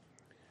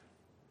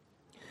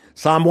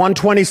Psalm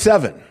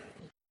 127.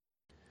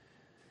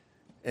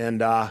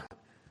 And I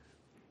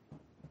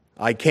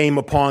came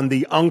upon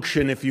the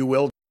unction, if you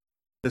will,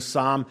 this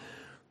psalm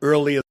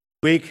earlier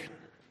this week.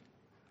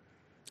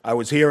 I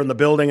was here in the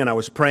building and I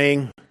was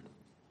praying.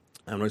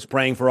 And I was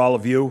praying for all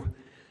of you.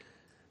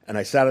 And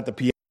I sat at the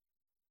piano,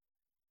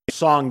 a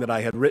song that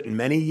I had written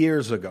many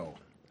years ago.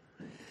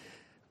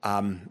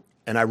 And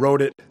I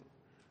wrote it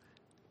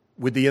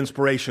with the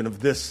inspiration of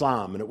this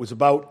psalm. And it was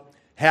about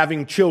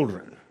having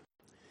children.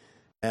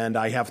 And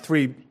I have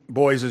 3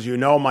 boys, as you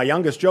know. My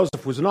youngest,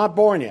 Joseph, was not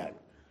born yet,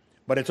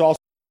 but it's also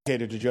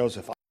dedicated to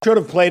Joseph. I should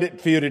have played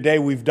it for you today.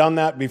 We've done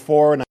that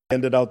before, and I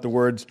ended out the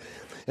words.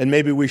 And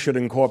maybe we should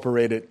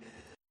incorporate it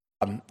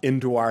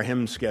into our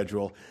hymn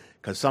schedule,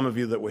 because some of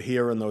you that were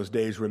here in those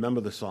days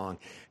remember the song.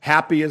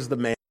 Happy is the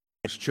man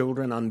whose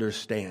children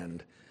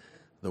understand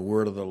the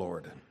word of the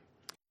Lord.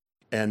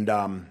 And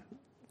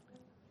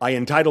I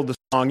entitled the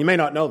song, you may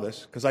not know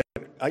this, because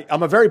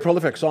I'm a very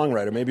prolific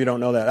songwriter. Maybe you don't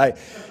know that.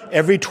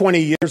 Every 20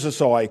 years or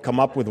so, I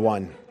come up with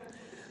one.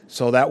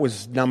 So that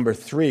was number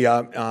 3.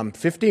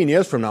 15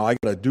 years from now, I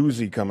got a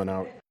doozy coming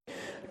out.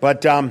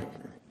 But I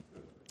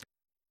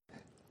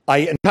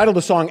entitled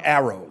the song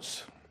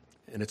Arrows.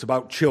 And it's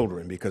about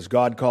children, because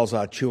God calls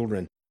our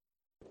children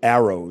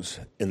arrows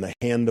in the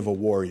hand of a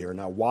warrior.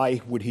 Now,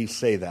 why would he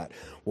say that?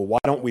 Well, why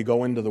don't we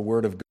go into the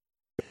Word of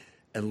God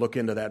and look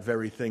into that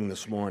very thing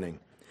this morning?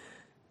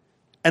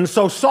 And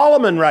so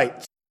Solomon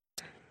writes,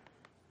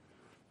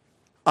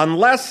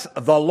 unless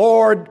the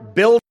Lord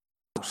builds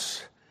a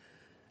house,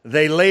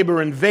 they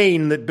labor in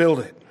vain that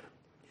build it.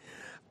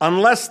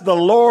 Unless the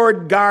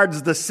Lord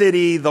guards the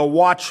city, the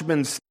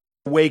watchmen stay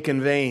awake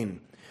in vain.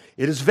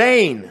 It is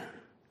vain to get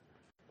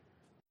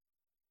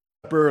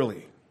up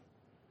early,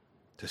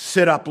 to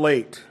sit up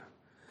late,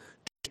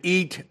 to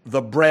eat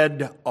the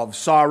bread of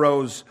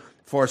sorrows,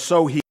 for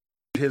so he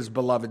gives his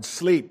beloved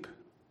sleep.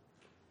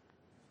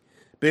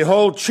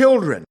 Behold,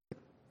 children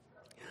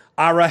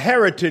are a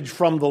heritage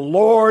from the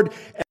Lord,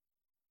 and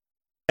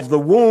of the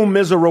womb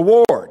is a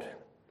reward.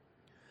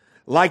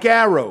 Like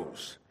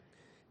arrows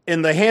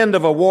in the hand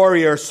of a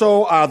warrior,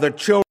 so are the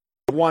children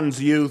of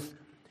one's youth.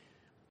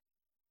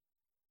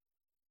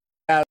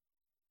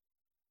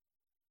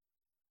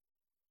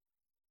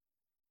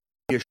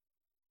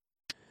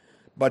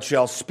 But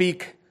shall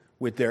speak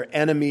with their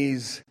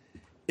enemies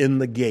in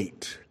the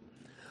gate.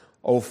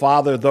 O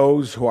Father,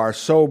 those who are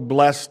so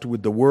blessed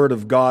with the word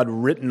of God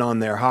written on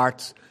their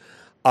hearts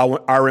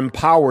are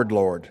empowered,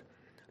 Lord,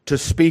 to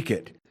speak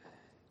it,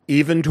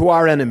 even to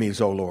our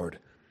enemies, O Lord,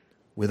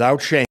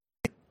 without shame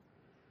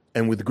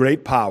and with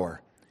great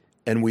power.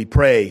 And we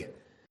pray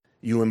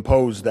you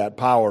impose that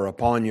power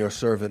upon your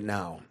servant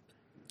now,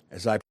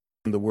 as I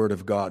proclaim the word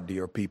of God to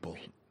your people.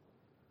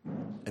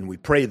 And we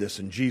pray this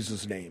in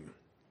Jesus' name.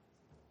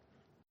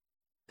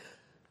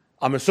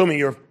 I'm assuming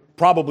you're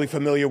probably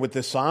familiar with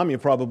this psalm.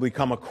 You've probably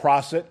come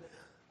across it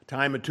a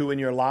time or two in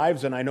your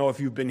lives. And I know if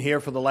you've been here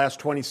for the last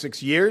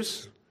 26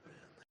 years,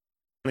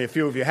 only a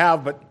few of you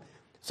have, but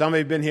some of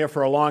you have been here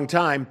for a long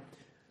time.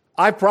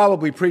 I've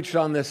probably preached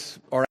on this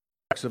or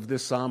aspects of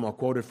this psalm or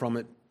quoted from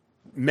it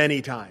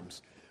many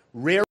times.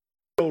 Rearing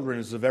children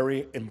is a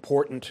very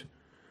important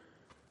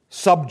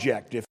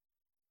subject, if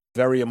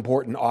very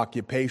important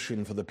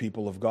occupation for the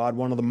people of God,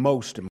 one of the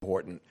most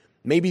important,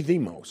 maybe the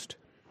most.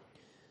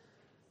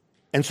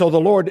 And so the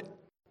Lord,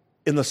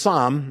 in the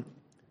psalm,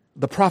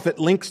 the prophet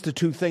links the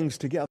two things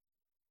together.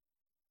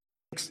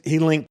 He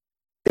linked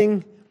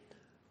building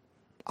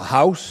a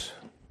house,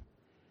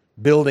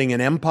 building an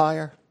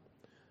empire,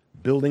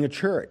 building a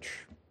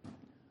church,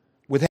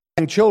 with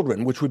having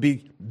children, which would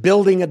be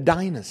building a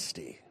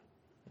dynasty.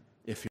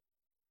 If you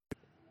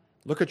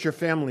look at your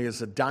family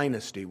as a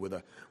dynasty, where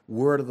the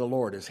word of the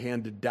Lord is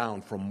handed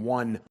down from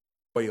one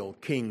royal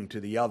king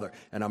to the other.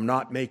 And I'm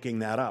not making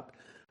that up.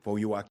 For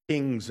you are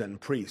kings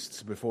and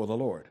priests before the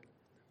Lord,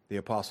 the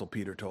Apostle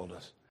Peter told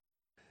us.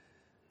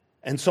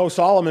 And so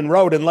Solomon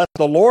wrote, unless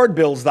the Lord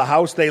builds the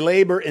house, they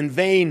labor in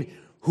vain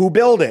who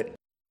build it.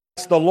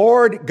 Unless the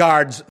Lord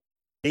guards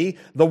the city,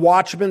 the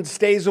watchman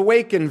stays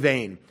awake in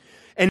vain.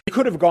 And he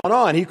could have gone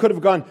on. He could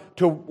have gone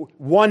to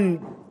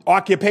one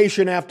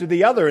occupation after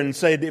the other and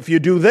said, if you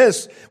do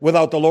this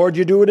without the Lord,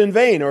 you do it in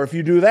vain. Or if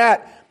you do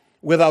that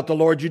without the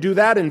Lord, you do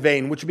that in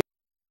vain, which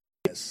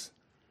means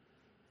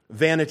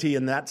vanity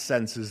in that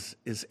sense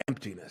is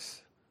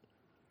emptiness.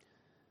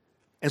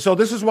 And so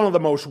this is one of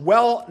the most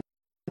well-known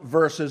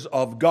verses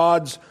of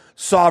God's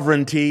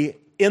sovereignty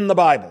in the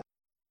Bible.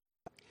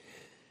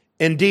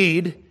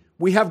 Indeed,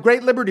 we have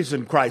great liberties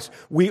in Christ.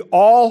 We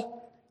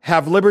all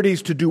have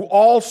liberties to do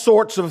all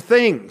sorts of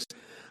things.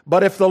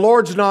 But if the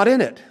Lord's not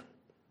in it,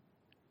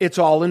 it's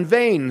all in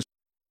vain,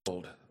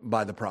 told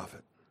by the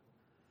prophet.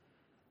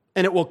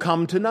 And it will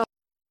come to nothing.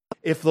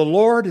 If the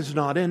Lord is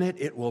not in it,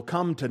 it will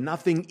come to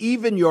nothing,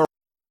 even your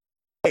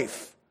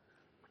life.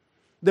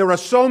 There are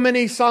so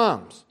many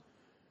psalms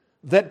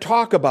that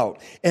talk about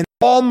and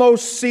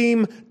almost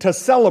seem to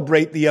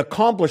celebrate the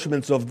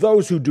accomplishments of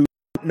those who do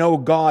not know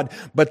God,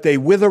 but they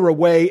wither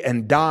away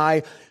and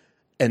die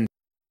and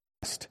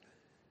rest.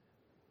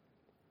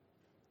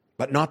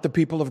 but not the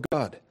people of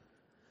God.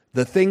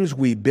 The things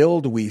we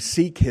build, we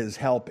seek His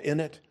help in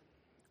it.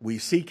 We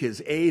seek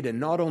His aid, and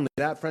not only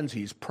that, friends,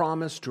 He's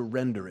promised to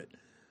render it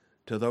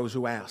to those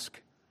who ask.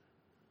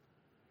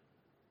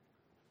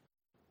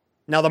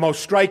 Now, the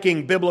most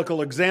striking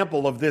biblical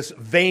example of this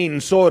vain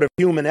sort of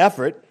human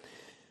effort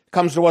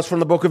comes to us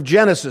from the book of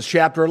Genesis,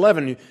 chapter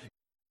 11,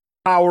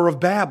 Tower of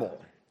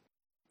Babel.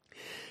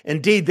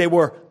 Indeed, they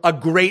were a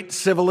great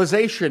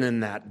civilization in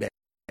that day.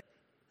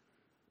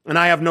 And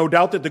I have no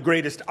doubt that the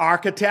greatest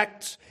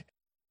architects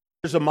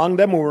among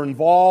them were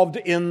involved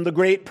in the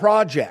great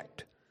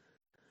project.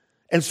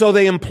 And so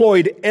they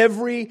employed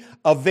every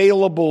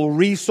available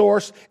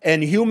resource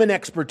and human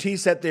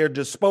expertise at their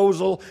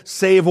disposal,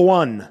 save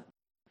one.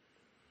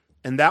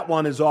 And that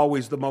one is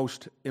always the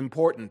most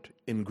important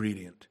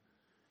ingredient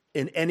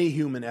in any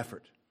human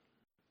effort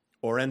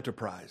or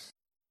enterprise.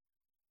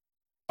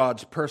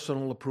 God's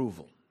personal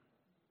approval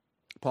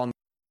upon what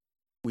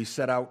we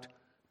set out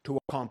to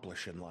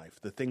accomplish in life,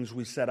 the things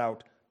we set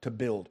out to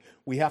build.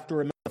 We have to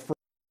remember first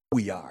who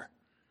we are,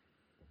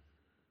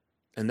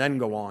 and then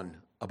go on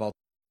about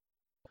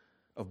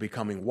of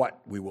becoming what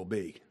we will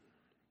be.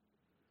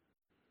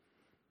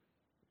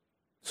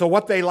 So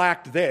what they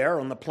lacked there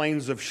on the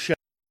plains of Shinar,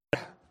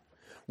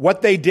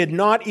 what they did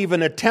not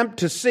even attempt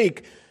to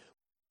seek,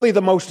 really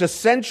the most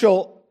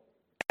essential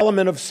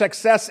element of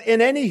success in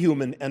any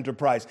human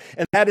enterprise,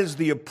 and that is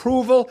the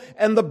approval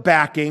and the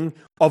backing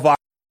of our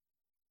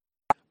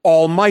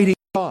Almighty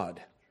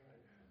God.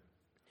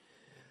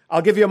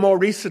 I'll give you a more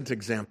recent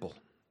example.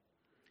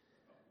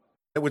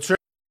 It would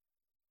certainly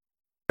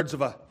be words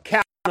of a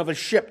captain of a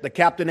ship, the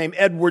captain named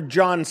Edward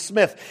John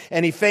Smith,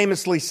 and he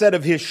famously said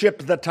of his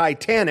ship, the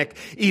Titanic,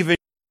 even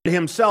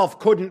himself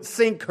couldn't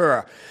sink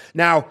her.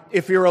 Now,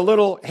 if you're a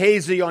little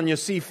hazy on your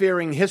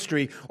seafaring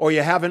history, or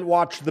you haven't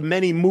watched the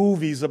many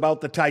movies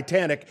about the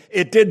Titanic,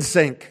 it did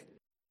sink.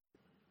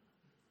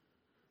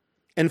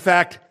 In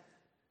fact,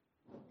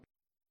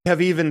 have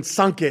even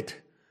sunk it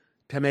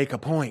to make a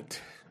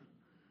point.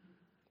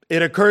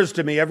 It occurs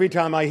to me every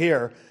time I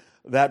hear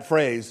that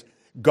phrase,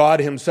 God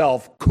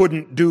Himself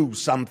couldn't do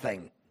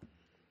something.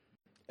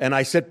 And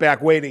I sit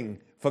back waiting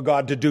for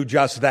God to do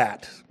just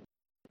that.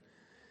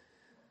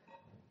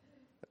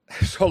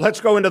 So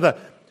let's go into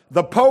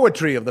the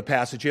poetry of the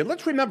passage here.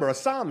 Let's remember, a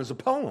psalm is a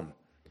poem.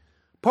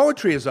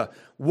 Poetry is a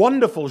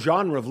wonderful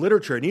genre of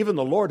literature, and even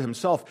the Lord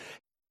Himself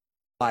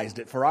utilized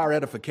it for our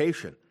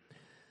edification.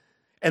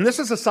 And this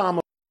is a psalm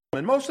of,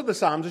 and most of the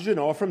psalms, as you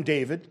know, are from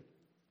David.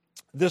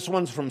 This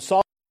one's from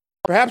Solomon.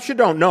 Perhaps you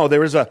don't know,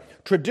 there is a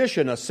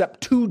tradition, a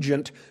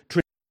Septuagint.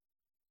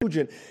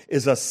 Septuagint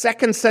is a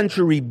 2nd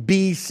century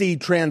BC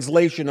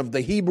translation of the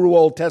Hebrew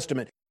Old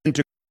Testament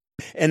into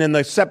Greek. And in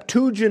the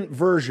Septuagint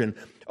version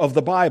of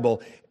the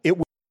Bible, it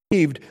was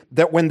believed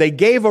that when they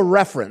gave a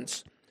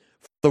reference,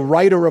 the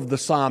writer of the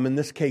psalm, in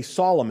this case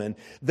Solomon,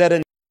 that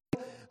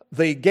until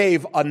they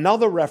gave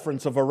another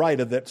reference of a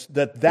writer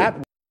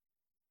that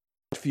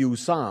few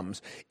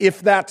psalms.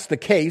 If that's the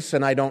case,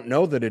 and I don't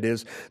know that it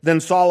is, then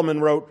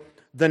Solomon wrote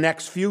the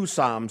next few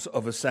psalms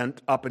of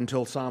ascent up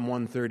until Psalm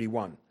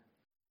 131,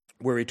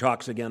 where he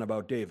talks again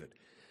about David.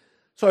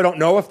 So I don't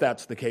know if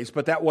that's the case,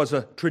 but that was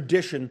a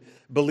tradition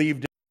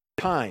believed at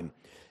the time.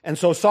 And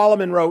so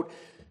Solomon wrote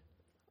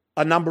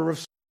a number of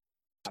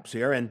psalms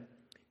here, and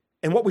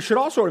what we should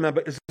also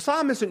remember is a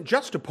psalm isn't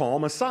just a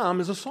poem, a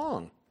psalm is a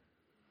song.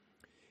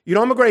 You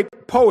know, I'm a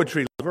great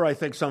poetry lover. I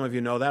think some of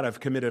you know that.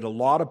 I've committed a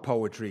lot of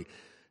poetry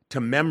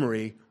to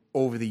memory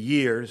over the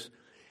years.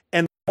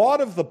 And a lot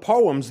of the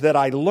poems that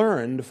I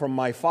learned from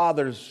my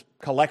father's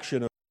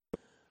collection of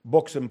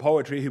books and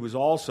poetry, he was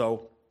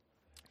also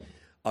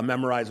a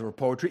memorizer of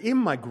poetry. Even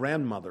my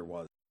grandmother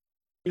was.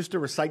 She used to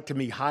recite to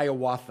me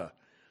Hiawatha.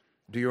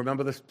 Do you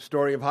remember the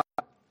story of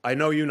Hiawatha? I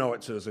know you know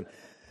it, Susan.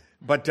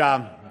 But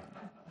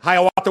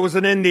Hiawatha was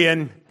an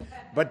Indian.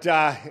 But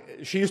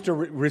she used to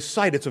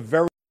recite. It's a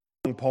very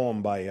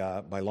poem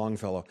by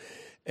Longfellow,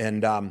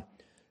 and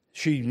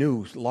she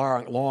knew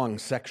long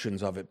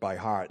sections of it by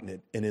heart,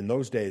 and in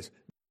those days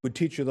would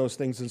teach you those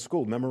things in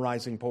school.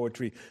 Memorizing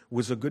poetry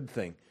was a good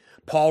thing.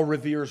 Paul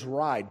Revere's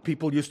Ride,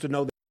 people used to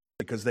know that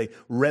because they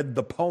read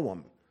the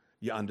poem,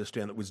 you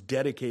understand, that was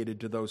dedicated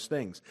to those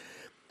things.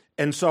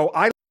 And so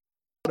I learned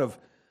a lot of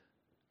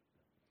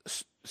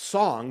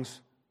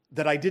songs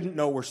that I didn't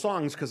know were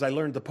songs because I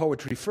learned the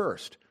poetry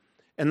first,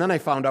 and then I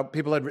found out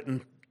people had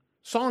written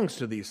songs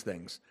to these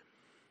things.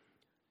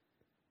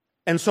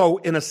 And so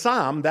in a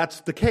psalm,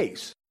 that's the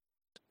case.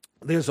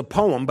 There's a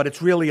poem, but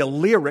it's really a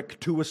lyric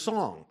to a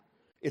song.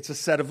 It's a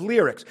set of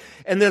lyrics.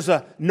 And there's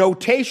a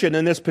notation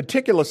in this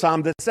particular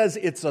psalm that says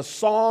it's a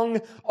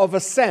song of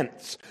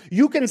ascents.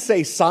 You can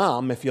say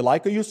psalm if you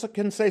like, or you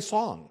can say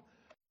song.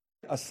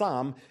 A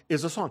psalm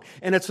is a song.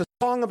 And it's a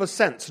song of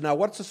ascents. Now,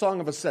 what's a song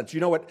of ascents? You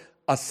know what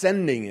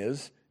ascending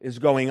is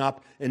going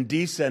up, and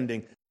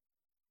descending.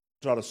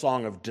 It's not a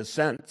song of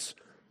descents,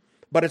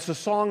 but it's a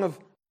song of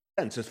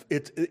ascents.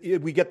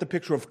 We get the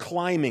picture of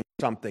climbing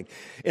something.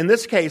 In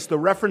this case, the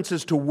reference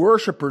is to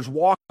worshipers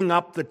walking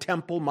up the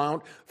Temple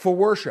Mount for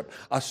worship,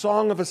 a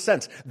song of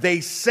ascents. They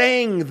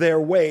sang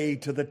their way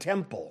to the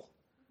temple.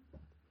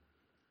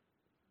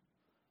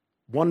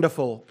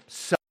 Wonderful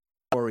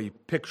celebratory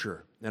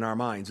picture in our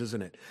minds,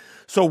 isn't it?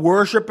 So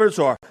worshipers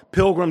or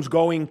pilgrims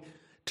going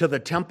to the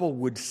temple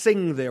would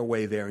sing their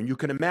way there. And you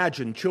can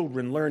imagine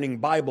children learning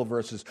Bible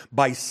verses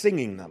by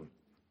singing them.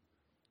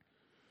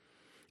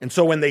 And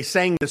so when they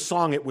sang this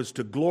song, it was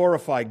to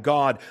glorify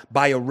God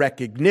by a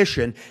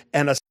recognition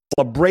and a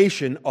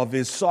celebration of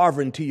His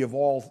sovereignty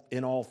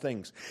in all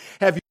things.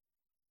 Have you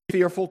been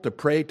fearful to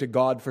pray to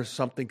God for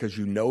something because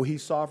you know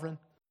He's sovereign?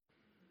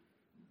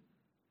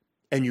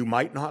 And you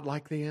might not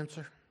like the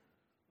answer?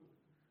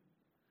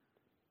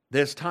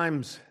 There's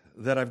times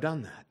that I've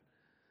done that.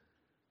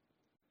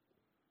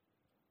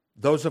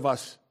 Those of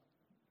us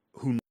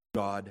who know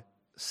God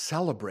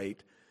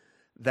celebrate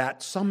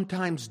that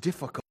sometimes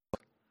difficult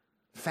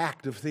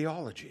fact of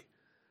theology.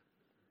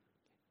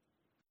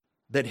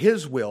 That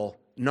His will,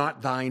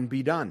 not thine,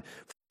 be done.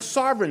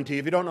 Sovereignty,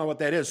 if you don't know what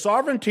that is,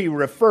 sovereignty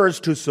refers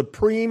to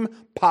supreme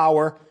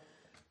power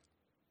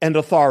and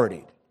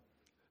authority.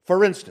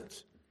 For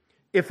instance,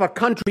 if a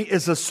country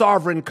is a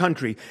sovereign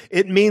country,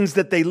 it means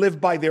that they live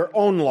by their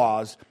own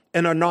laws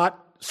and are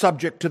not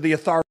subject to the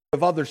authority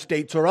of other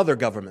states or other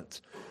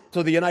governments.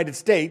 So the United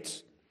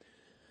States,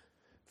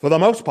 for the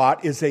most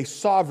part, is a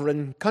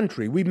sovereign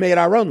country. We've made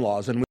our own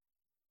laws and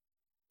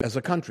as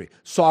a country.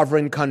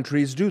 Sovereign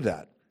countries do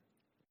that.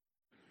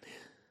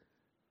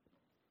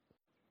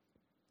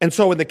 And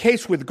so in the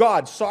case with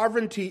God,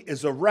 sovereignty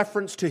is a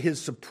reference to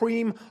His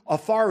supreme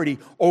authority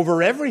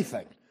over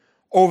everything,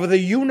 over the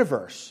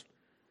universe,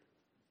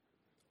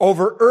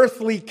 over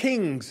earthly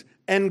kings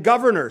and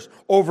governors,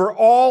 over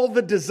all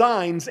the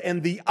designs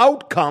and the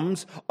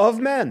outcomes of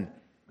men.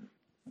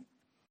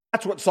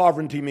 That's what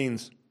sovereignty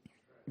means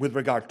with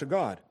regard to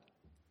God.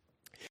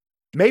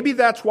 Maybe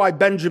that's why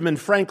Benjamin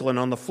Franklin,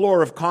 on the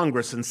floor of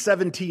Congress in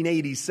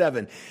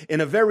 1787, in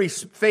a very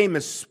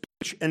famous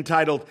speech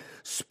entitled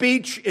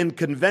Speech in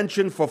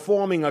Convention for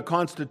Forming a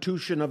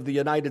Constitution of the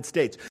United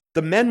States.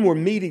 The men were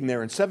meeting there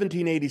in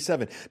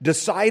 1787,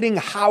 deciding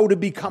how to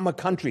become a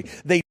country.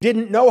 They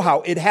didn't know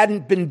how. It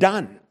hadn't been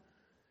done.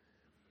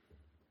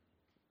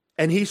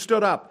 And he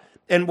stood up.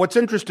 And what's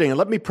interesting, and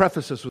let me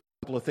preface this with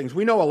a couple of things.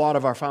 We know a lot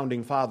of our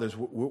founding fathers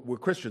were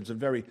Christians and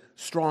very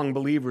strong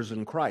believers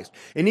in Christ.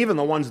 And even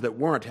the ones that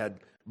weren't had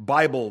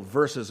Bible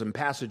verses and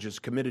passages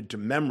committed to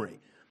memory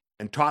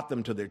and taught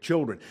them to their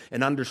children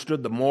and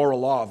understood the moral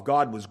law of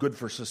God was good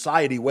for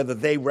society, whether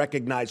they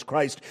recognized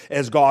Christ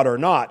as God or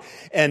not.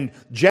 And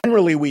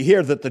generally we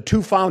hear that the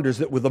two founders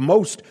that were the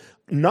most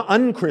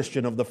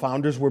unchristian of the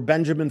founders were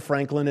Benjamin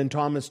Franklin and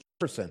Thomas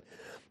Jefferson.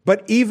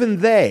 But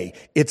even they,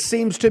 it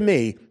seems to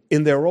me,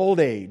 in their old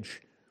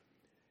age,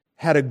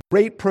 had a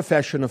great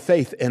profession of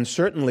faith, and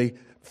certainly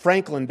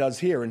Franklin does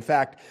here. In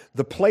fact,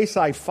 the place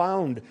I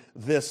found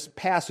this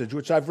passage,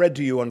 which I've read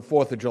to you on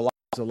 4th of July,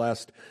 the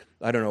last,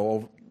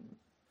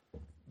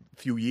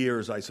 few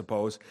years, I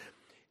suppose,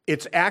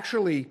 it's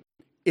actually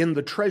in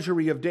the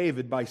Treasury of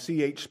David by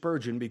C.H.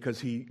 Spurgeon, because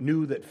he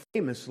knew that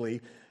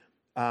famously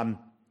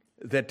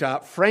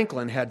that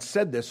Franklin had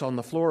said this on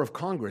the floor of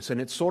Congress,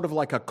 and it's sort of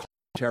like a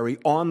commentary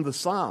on the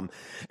psalm.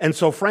 And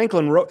so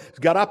Franklin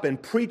got up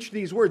and preached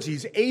these words.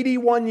 He's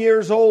 81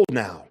 years old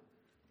now.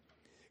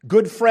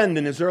 Good friend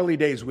in his early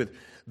days with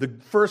the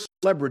first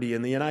celebrity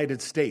in the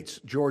United States,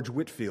 George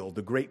Whitefield,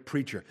 the great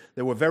preacher.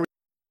 They were very,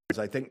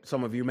 I think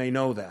some of you may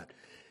know that.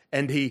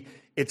 And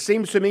it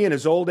seems to me in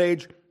his old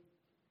age,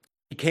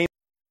 he came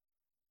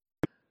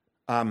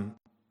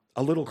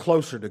a little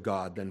closer to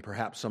God than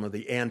perhaps some of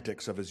the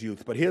antics of his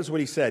youth. But here's what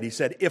he said. He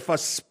said, if a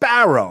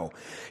sparrow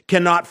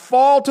cannot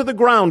fall to the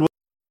ground without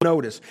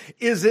notice,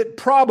 is it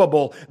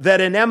probable that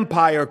an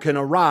empire can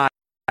arise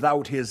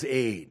without his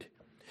aid?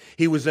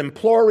 He was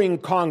imploring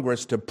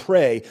Congress to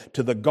pray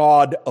to the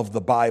God of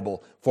the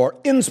Bible for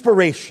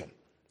inspiration.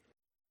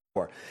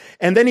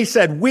 And then he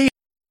said, we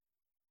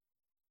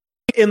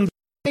in the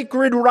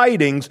sacred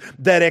writings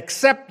that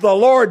except the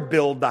Lord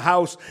build the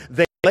house,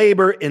 they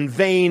labor in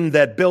vain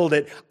that build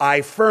it.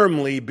 I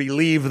firmly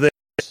believe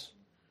this.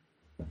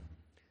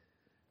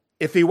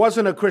 If he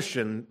wasn't a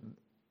Christian,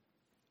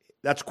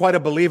 that's quite a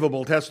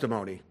believable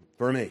testimony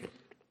for me.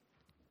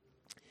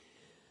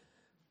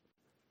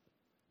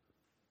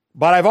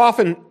 But I've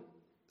often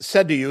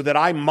said to you that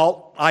I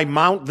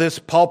mount this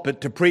pulpit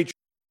to preach,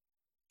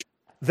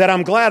 that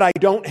I'm glad I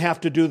don't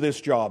have to do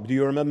this job. Do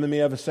you remember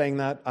me ever saying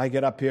that? I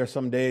get up here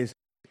some days,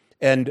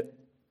 and,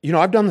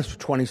 I've done this for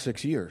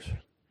 26 years,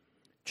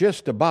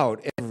 just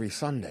about every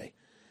Sunday.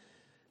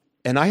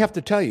 And I have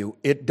to tell you,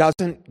 it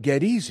doesn't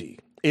get easy.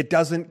 It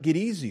doesn't get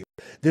easier.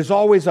 There's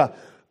always a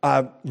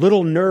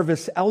little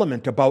nervous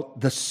element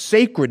about the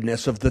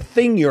sacredness of the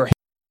thing you're hearing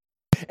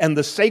and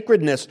the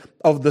sacredness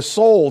of the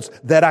souls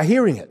that are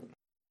hearing it.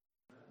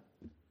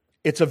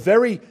 It's a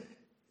very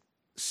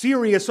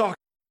serious occasion,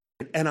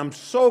 and I'm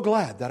so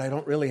glad that I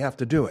don't really have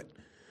to do it.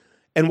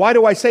 And why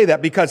do I say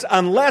that? Because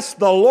unless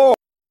the Lord,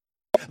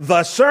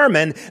 the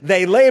sermon,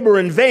 they labor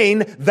in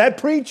vain that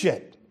preach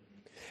it.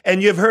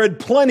 And you've heard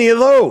plenty of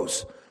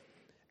those.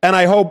 And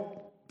I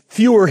hope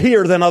fewer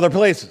here than other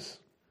places.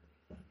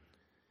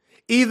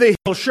 Either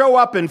he'll show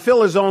up and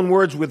fill his own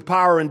words with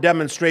power and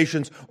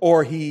demonstrations,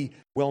 or he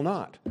will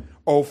not.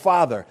 O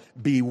Father,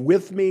 be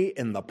with me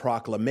in the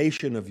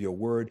proclamation of your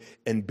word,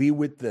 and be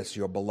with this,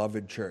 your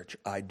beloved church,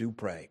 I do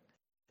pray.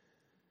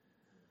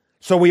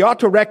 So we ought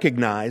to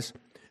recognize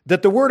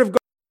that the word of God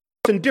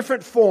is in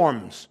different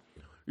forms,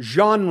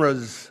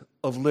 genres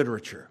of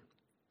literature.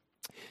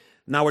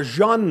 Now, a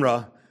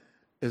genre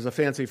is a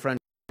fancy French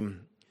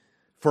name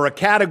for a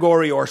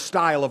category or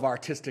style of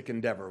artistic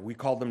endeavor. We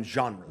call them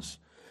genres.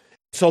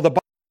 So the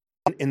Bible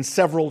is in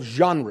several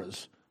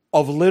genres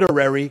of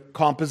literary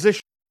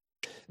composition.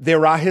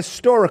 There are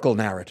historical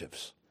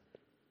narratives.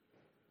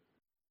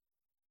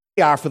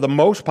 They are, for the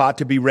most part,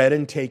 to be read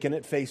and taken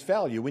at face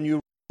value. When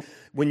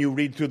you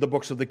read through the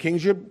books of the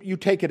Kings, you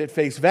take it at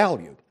face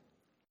value.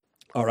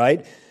 All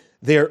right?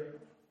 Their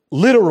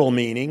literal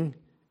meaning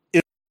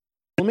is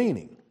literal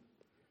meaning.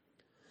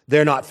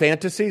 They're not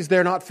fantasies,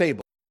 they're not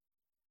fables.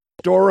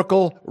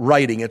 Historical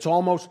writing. It's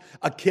almost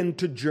akin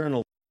to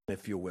journalism,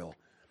 if you will.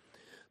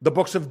 The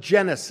books of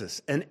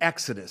Genesis and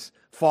Exodus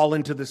fall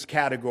into this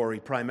category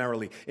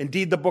primarily.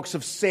 Indeed, the books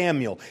of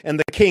Samuel and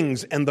the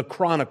Kings and the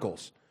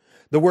Chronicles.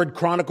 The word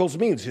chronicles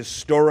means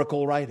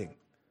historical writing,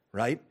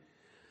 right?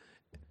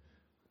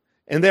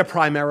 And they're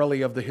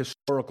primarily of the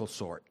historical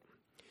sort.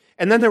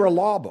 And then there are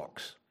law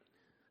books.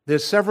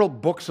 There's several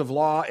books of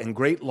law and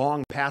great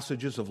long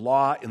passages of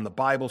law in the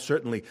Bible,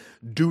 certainly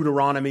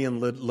Deuteronomy and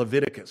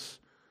Leviticus,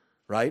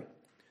 right?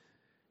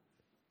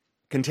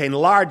 Contain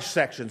large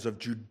sections of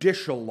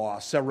judicial law,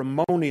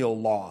 ceremonial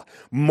law,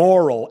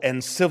 moral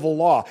and civil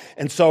law.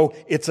 And so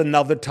it's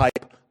another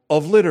type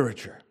of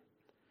literature.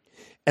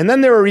 And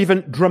then there are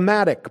even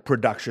dramatic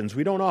productions.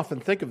 We don't often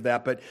think of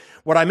that, but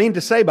what I mean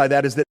to say by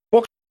that is that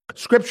books of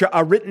Scripture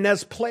are written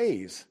as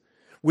plays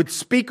with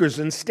speakers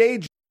and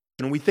stage.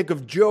 And we think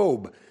of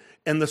Job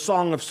and the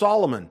Song of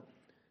Solomon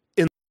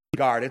in that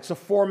regard. It's a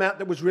format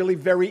that was really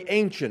very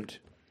ancient.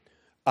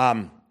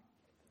 The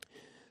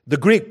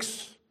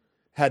Greeks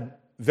had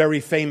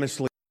very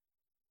famously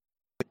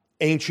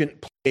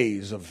ancient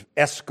plays of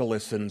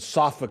Aeschylus and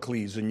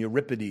Sophocles and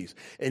Euripides,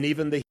 and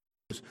even the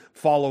Hebrews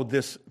followed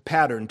this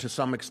pattern to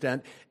some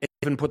extent and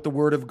even put the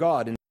Word of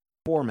God in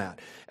format.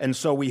 And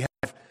so we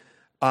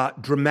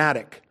have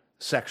dramatic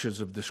sections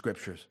of the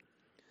Scriptures.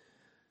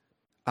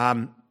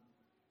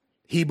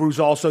 Hebrews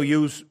also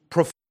use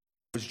prophets.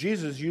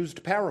 Jesus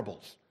used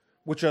parables,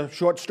 which are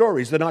short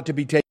stories. They're not to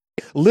be taken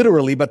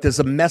literally, but there's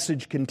a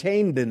message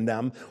contained in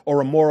them or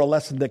a moral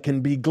lesson that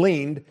can be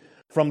gleaned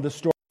from the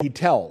story he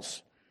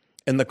tells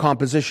and the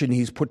composition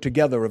he's put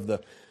together of the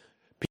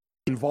people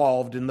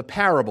involved in the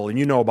parable. And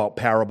you know about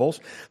parables.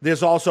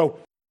 There's also,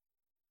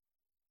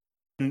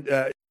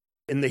 in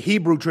the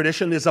Hebrew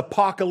tradition, there's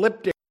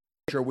apocalyptic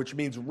literature, which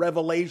means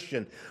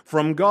revelation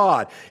from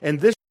God. And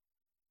this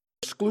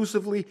is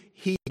exclusively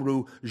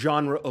Hebrew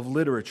genre of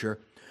literature,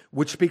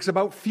 which speaks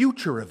about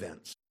future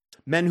events.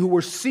 Men who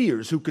were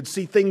seers, who could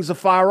see things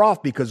afar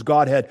off because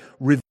God had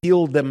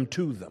revealed them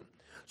to them.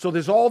 So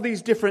there's all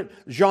these different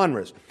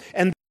genres.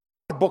 And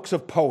there are books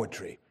of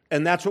poetry.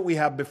 And that's what we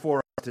have before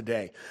us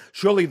today.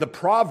 Surely the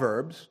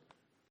Proverbs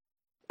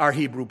are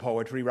Hebrew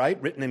poetry, right?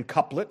 Written in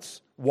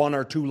couplets, one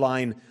or two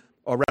line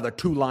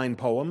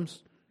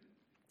poems.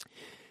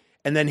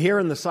 And then here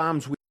in the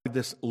Psalms, we have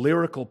this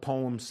lyrical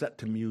poem set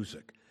to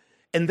music.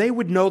 And they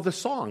would know the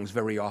songs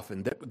very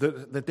often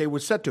that they were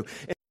set to.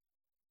 And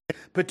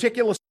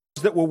particular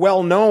that were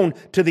well known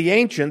to the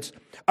ancients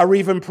are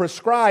even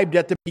prescribed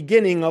at the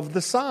beginning of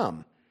the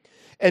psalm.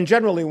 And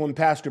generally when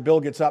Pastor Bill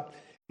gets up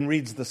and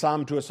reads the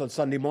psalm to us on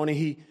Sunday morning,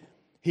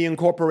 he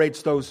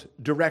incorporates those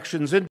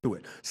directions into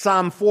it.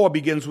 Psalm 4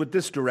 begins with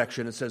this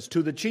direction. It says,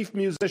 to the chief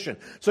musician.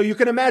 So you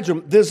can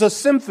imagine there's a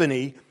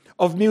symphony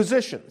of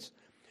musicians.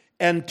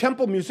 And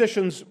temple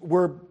musicians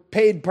were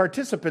paid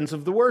participants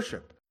of the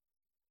worship.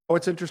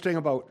 What's interesting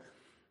about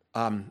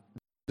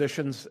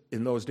musicians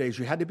in those days,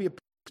 you had to be a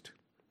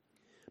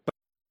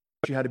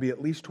you had to be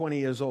at least 20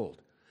 years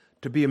old.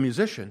 To be a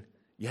musician,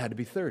 you had to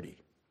be 30.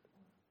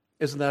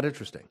 Isn't that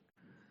interesting?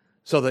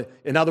 So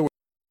in other words,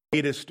 the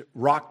latest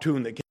rock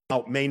tune that came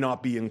out may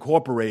not be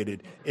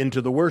incorporated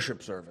into the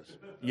worship service.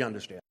 You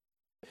understand?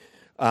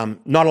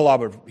 Not a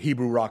lot of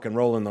Hebrew rock and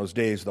roll in those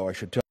days, though, I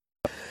should tell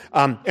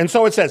you. And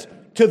so it says,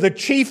 to the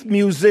chief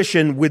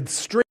musician with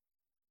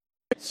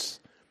strings.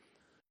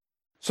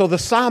 So the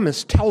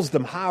psalmist tells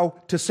them how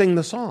to sing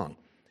the song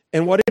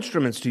and what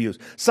instruments to use.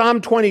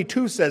 Psalm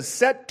 22 says,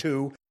 set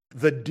to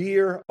the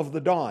deer of the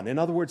dawn. In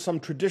other words, some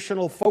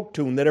traditional folk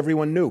tune that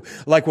everyone knew.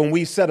 Like when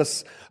we set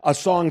a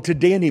song to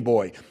Danny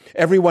Boy.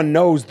 Everyone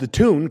knows the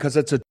tune because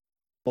it's a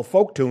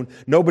folk tune.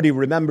 Nobody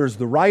remembers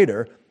the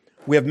writer.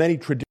 We have many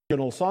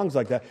traditional songs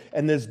like that.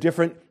 And there's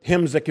different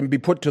hymns that can be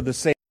put to the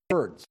same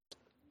words.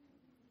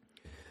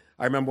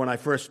 I remember when I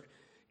first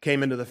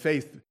came into the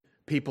faith,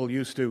 people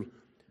used to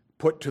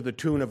put to the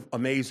tune of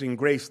Amazing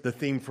Grace the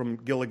theme from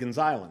Gilligan's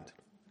Island.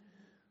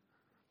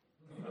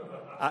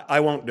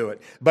 I won't do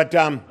it. But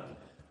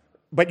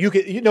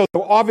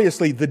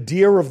obviously the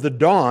Deer of the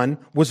Dawn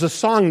was a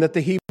song that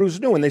the Hebrews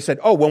knew. And they said,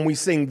 oh, when we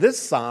sing this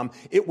psalm,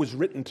 it was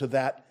written to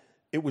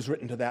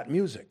that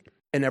music.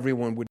 And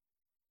everyone would.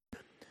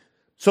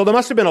 So there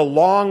must have been a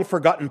long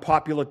forgotten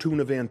popular tune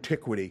of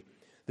antiquity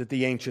that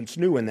the ancients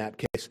knew in that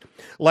case.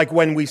 Like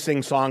when we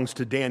sing songs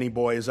to Danny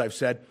Boy, as I've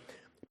said.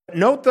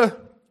 Note the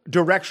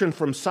direction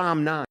from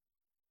Psalm 9,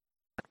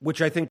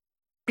 which I think is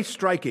very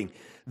striking.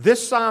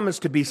 This psalm is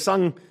to be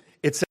sung,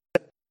 it says,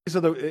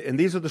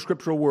 these are the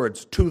scriptural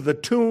words, to the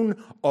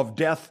tune of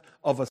death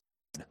of a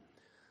son.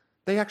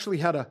 They actually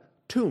had a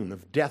tune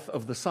of death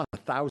of the son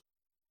 1,000 years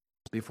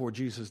before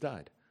Jesus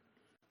died.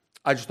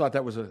 I just thought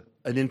that was an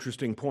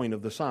interesting point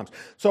of the Psalms.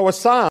 So a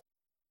psalm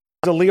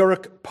is a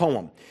lyric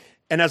poem.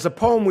 And as a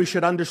poem, we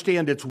should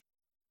understand its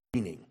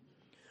meaning.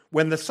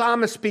 When the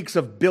psalmist speaks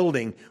of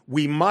building,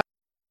 we must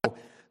know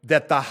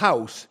that the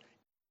house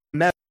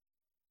met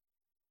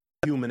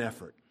human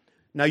effort.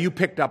 Now, you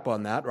picked up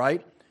on that,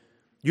 right?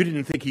 You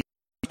didn't think he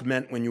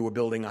meant when you were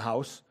building a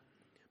house,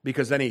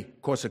 because then he,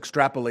 of course,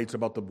 extrapolates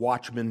about the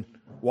watchman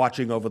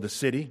watching over the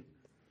city.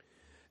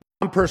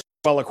 I'm personally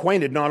well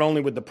acquainted not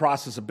only with the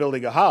process of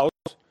building a house,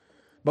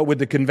 but with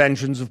the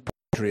conventions of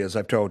poetry, as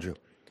I've told you.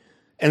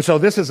 And so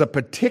this is a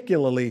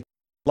particularly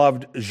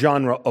loved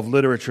genre of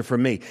literature for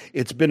me.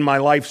 It's been my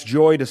life's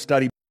joy to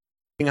study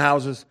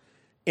houses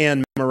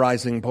and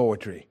memorizing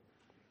poetry.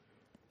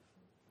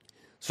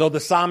 So the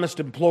psalmist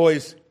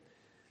employs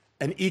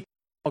an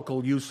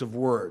economical use of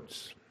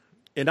words.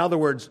 In other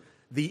words,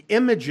 the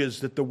images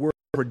that the word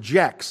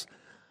projects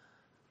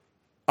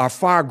are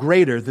far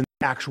greater than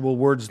the actual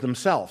words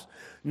themselves.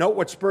 Note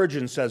what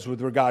Spurgeon says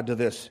with regard to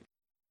this.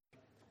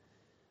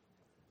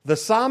 The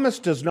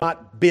psalmist does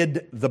not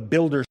bid the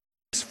builder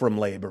cease from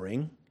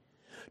laboring,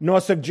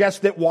 nor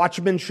suggest that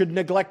watchmen should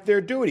neglect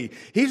their duty.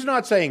 He's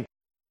not saying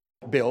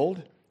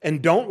build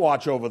and don't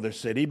watch over the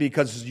city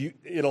because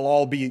it'll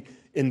all be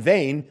in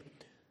vain.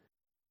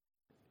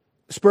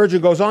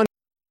 Spurgeon goes on,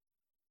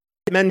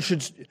 men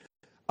should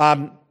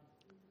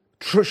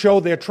show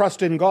their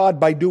trust in God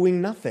by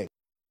doing nothing.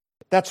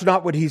 That's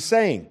not what he's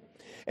saying.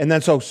 And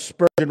then so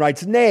Spurgeon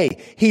writes, nay,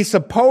 he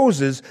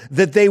supposes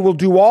that they will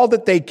do all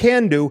that they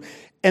can do,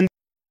 and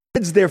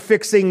they're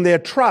fixing their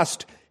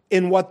trust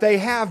in what they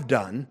have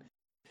done,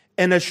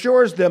 and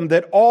assures them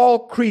that all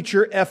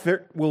creature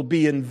effort will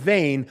be in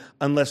vain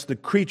unless the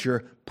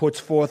creature puts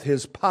forth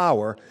his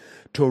power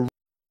to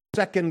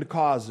second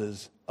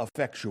causes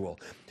effectual.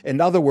 In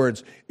other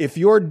words, if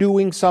you're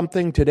doing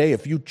something today,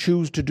 if you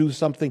choose to do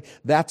something,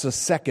 that's a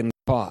second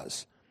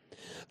cause.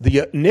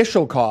 The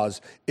initial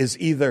cause is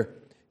either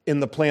in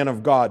the plan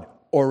of God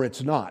or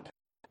it's not.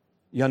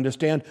 You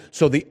understand?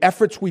 So the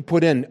efforts we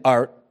put in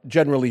are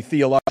generally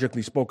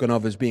theologically spoken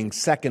of as being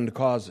second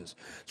causes.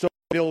 So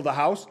build a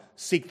house,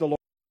 seek the Lord.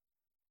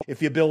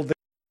 If you build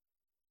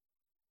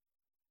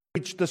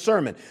preach the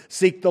sermon,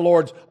 seek the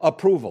Lord's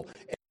approval.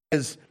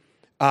 His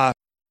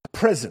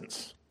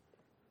presence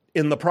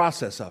in the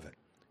process of it.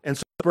 And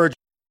so Spurgeon,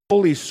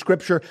 Holy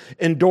Scripture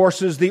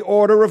endorses the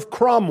order of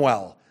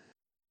Cromwell.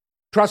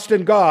 Trust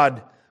in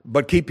God,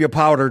 but keep your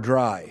powder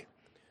dry.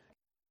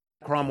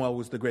 Cromwell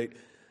was the great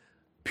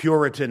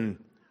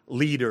Puritan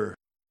leader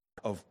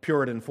of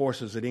Puritan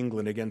forces in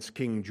England against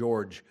King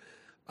George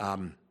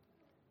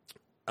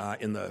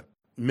in the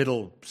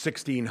middle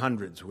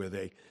 1600s, where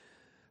they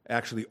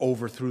actually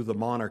overthrew the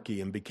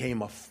monarchy and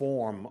became a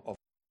form of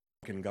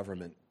American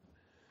government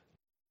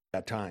at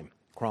that time.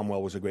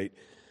 Cromwell was a great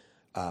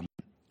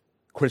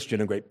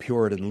Christian, a great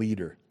Puritan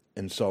leader.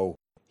 And so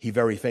he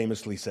very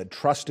famously said,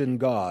 trust in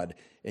God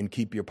and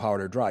keep your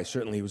powder dry.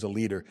 Certainly he was a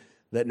leader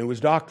that knew his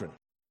doctrine.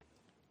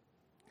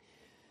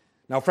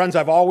 Now, friends,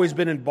 I've always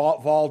been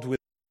involved with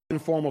one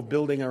form of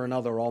building or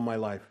another all my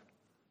life.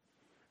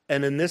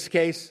 And in this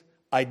case,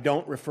 I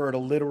don't refer to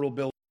literal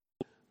building.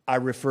 I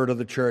refer to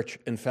the church.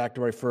 In fact,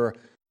 I refer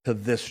to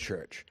this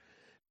church.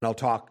 And I'll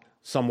talk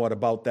somewhat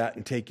about that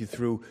and take you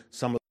through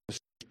some of this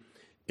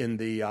in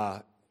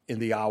the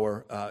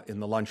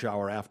lunch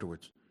hour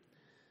afterwards.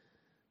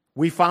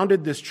 We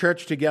founded this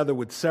church together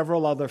with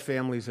several other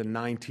families in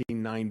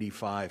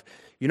 1995.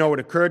 You know, it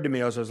occurred to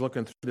me as I was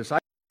looking through this, I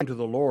came to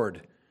the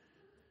Lord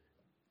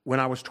when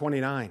I was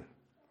 29.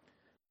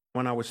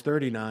 When I was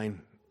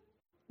 39,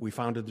 we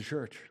founded the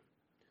church.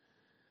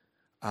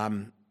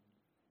 And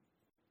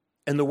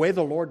the way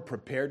the Lord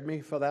prepared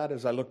me for that,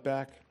 as I look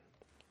back,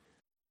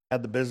 I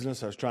had the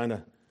business, I was trying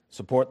to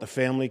support the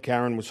family.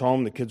 Karen was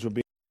home, the kids were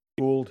being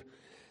schooled,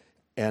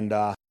 and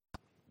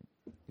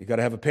you got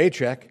to have a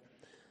paycheck.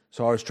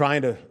 So I was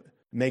trying to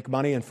make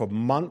money, and for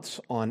months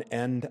on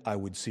end, I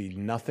would see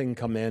nothing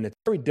come in. It's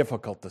very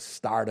difficult to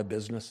start a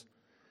business,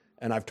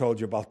 and I've told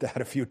you about that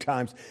a few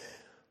times.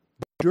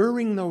 But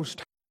during those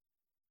times,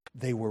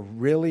 they were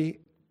really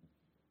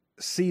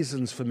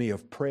seasons for me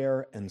of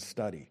prayer and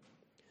study.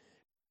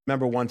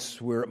 Remember once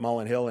we were at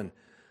Mullen Hill, and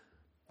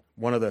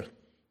one of the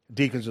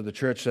deacons of the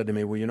church said to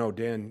me, well, you know,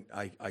 Dan,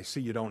 I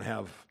see you don't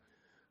have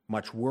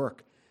much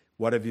work.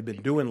 what have you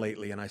been doing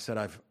lately? And I said,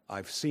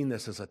 I've seen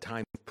this as a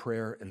time of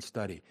prayer and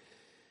study.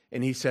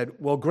 And he said,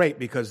 well, great,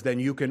 because then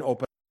you can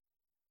open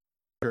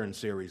a turn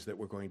series that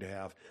we're going to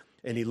have.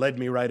 And he led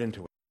me right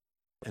into it.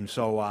 And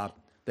so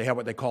they have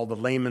what they call the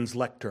layman's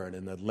lectern,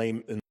 and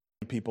the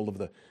people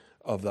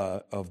of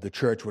the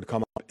church would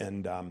come up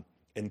and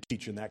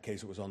teach. In that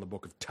case, it was on the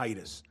book of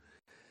Titus.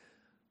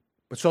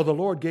 But so the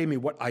Lord gave me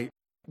what I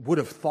would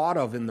have thought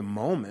of in the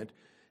moment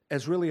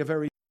as really a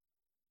very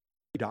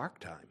dark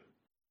time,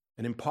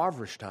 an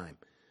impoverished time.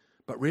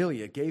 But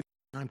really, it gave me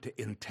time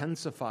to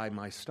intensify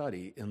my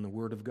study in the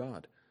Word of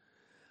God.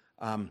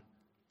 I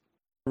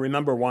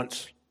remember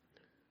once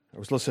I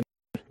was listening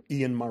to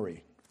Ian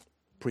Murray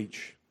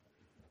preach.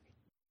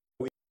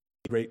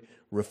 Great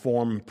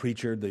Reform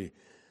preacher.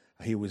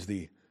 He was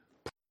the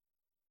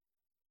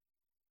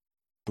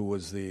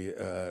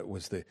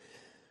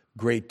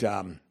great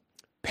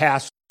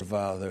pastor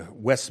of the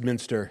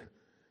Westminster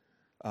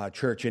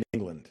Church in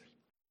England.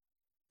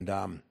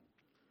 And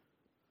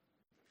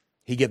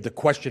he gave the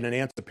question and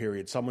answer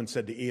period. Someone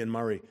said to Ian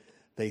Murray,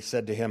 they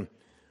said to him,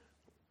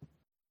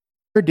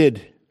 where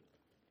did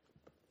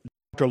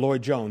Dr.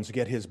 Lloyd Jones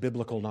get his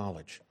biblical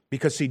knowledge?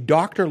 Because, see,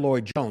 Dr.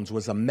 Lloyd Jones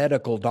was a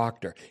medical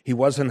doctor. He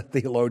wasn't a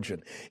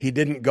theologian. He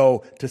didn't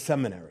go to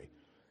seminary.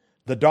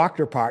 The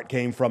doctor part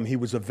came from, he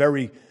was a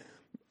very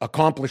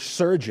accomplished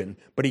surgeon,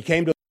 but he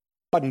came to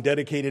God and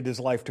dedicated his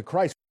life to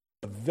Christ.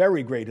 A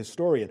very great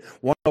historian.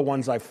 One of the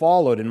ones I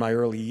followed in my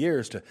early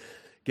years to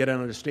get an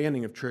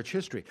understanding of church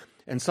history.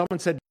 And someone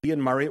said to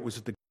Ian Murray, it was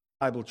at the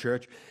Bible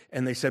Church,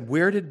 and they said,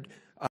 where did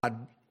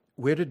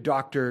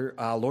Dr.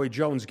 Lloyd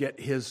Jones get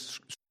his?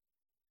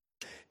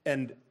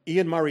 And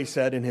Ian Murray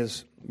said in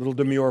his little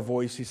demure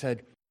voice, he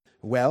said,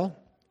 well,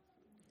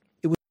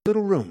 it was a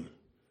little room,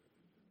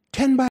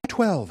 10 by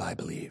 12, I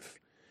believe.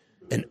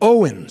 And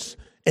Owens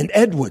and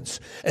Edwards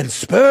and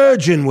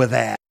Spurgeon were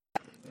there.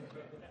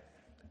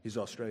 He's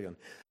Australian.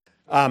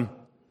 And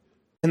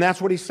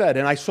that's what he said.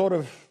 And I sort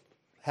of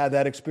had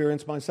that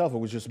experience myself. It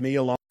was just me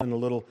alone in a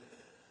little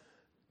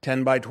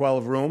 10 by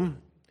 12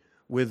 room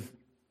with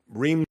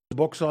reams of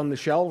books on the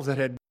shelves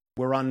that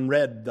were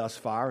unread thus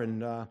far.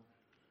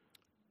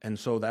 And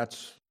so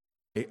that's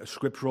a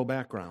scriptural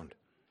background.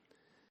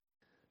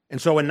 And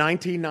so in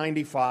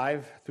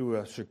 1995, through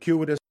a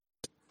circuitous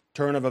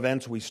turn of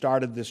events, we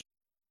started this.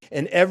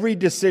 And every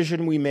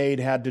decision we made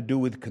had to do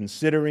with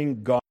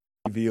considering God's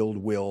revealed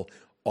will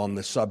on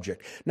the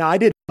subject. Now, I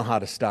didn't know how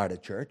to start a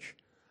church.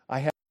 I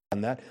hadn't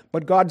done that.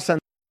 But God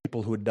sent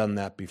people who had done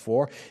that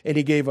before. And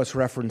He gave us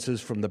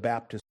references from the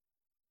Baptist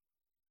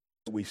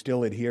that we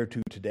still adhere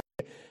to today.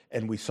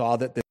 And we saw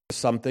that this is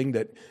something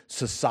that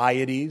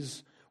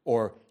societies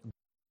or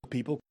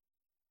people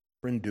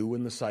can do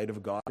in the sight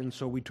of God. And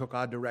so we took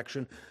our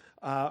direction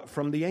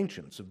from the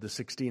ancients of the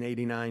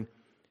 1689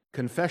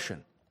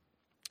 Confession.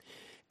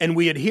 And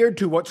we adhered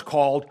to what's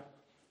called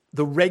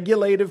the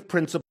regulative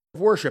principle of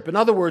worship. In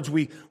other words,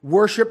 we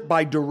worship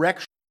by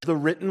direction of the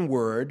written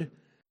word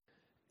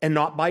and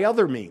not by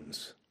other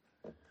means.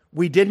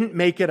 We didn't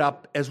make it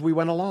up as we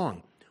went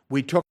along.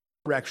 We took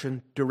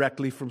direction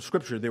directly from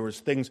Scripture. There was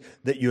things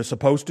that you're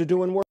supposed to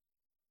do in worship,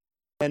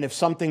 and if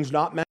something's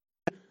not meant,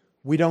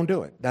 we don't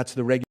do it. That's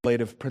the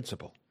regulative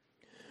principle.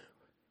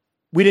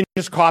 We didn't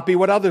just copy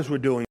what others were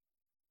doing.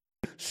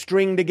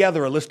 String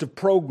together a list of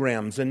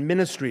programs and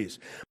ministries.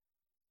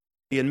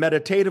 And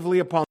meditatively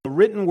upon the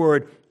written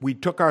word, we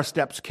took our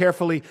steps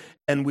carefully,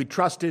 and we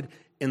trusted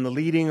in the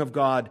leading of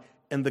God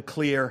and the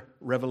clear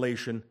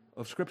revelation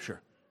of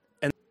Scripture.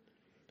 And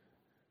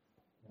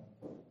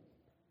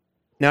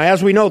now,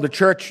 as we know, the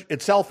church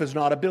itself is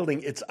not a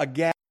building. It's a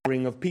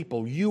gathering of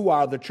people. You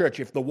are the church.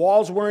 If the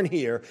walls weren't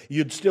here,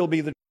 you'd still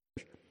be the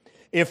church.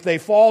 If they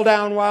fall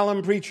down while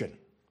I'm preaching,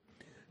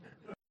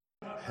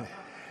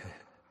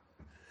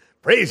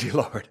 praise you,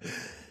 Lord,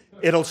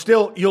 you'll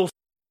still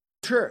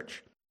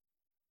church.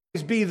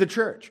 Be the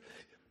church.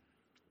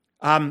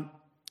 And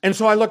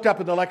so I looked up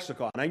in the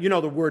lexicon. Now, you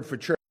know the word for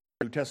church in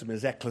the New Testament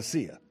is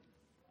ecclesia,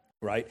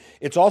 right?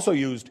 It's also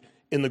used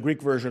in the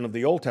Greek version of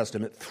the Old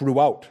Testament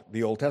throughout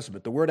the Old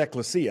Testament. The word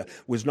ecclesia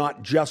was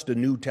not just a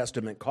New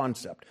Testament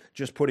concept,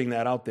 just putting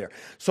that out there.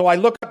 So I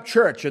look up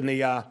church in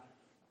the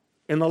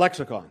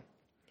lexicon.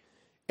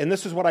 And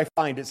this is what I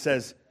find. It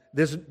says,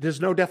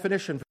 there's no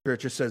definition for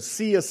church. It says,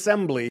 see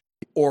assembly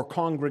or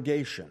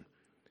congregation.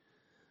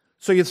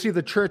 So you see,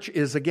 the church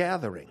is a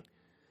gathering.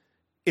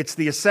 It's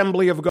the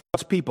assembly of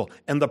God's people.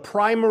 And the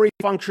primary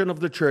function of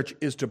the church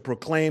is to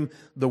proclaim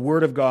the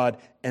word of God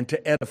and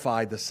to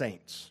edify the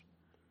saints.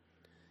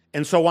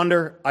 And so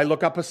I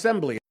look up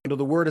assembly. Under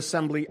the word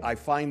assembly, I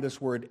find this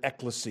word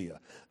ecclesia,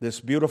 this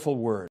beautiful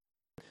word,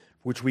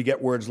 which we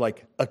get words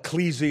like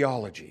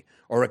ecclesiology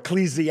or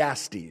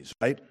ecclesiastes,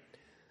 right?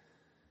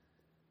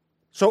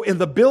 So in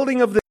the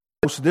building of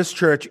this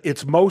church,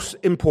 it's most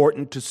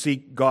important to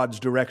seek God's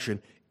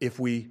direction if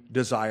we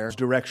desire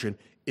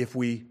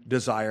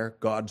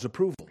God's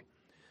approval.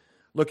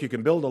 Look, you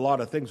can build a lot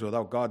of things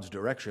without God's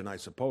direction, I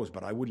suppose,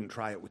 but I wouldn't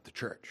try it with the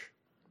church.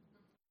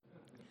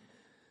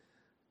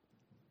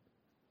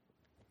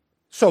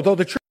 So though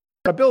the church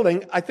a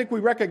building, I think we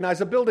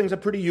recognize a building's a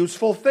pretty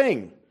useful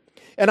thing.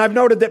 And I've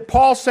noted that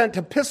Paul sent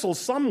epistles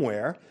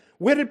somewhere.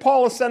 Where did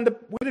Paul send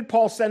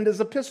his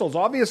epistles?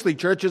 Obviously,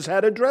 churches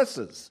had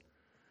addresses,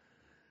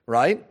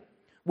 right?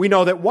 We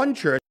know that one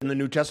church in the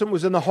New Testament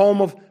was in the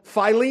home of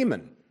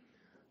Philemon,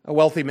 a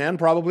wealthy man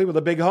probably with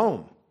a big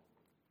home.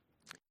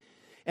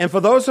 And for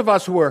those of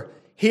us who were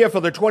here for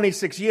the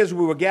 26 years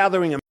we were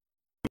gathering and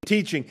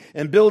teaching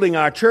and building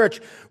our church,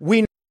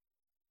 we know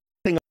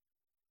nothing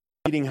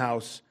about the meeting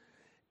house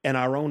and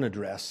our own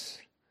address.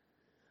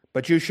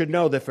 But you should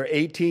know that for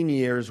 18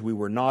 years we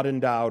were not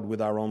endowed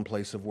with our own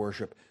place of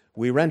worship.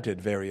 We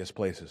rented various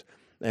places,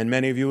 and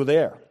many of you were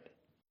there.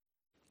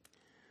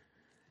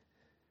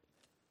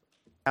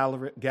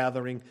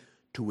 Gathering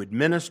to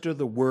administer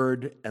the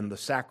word and the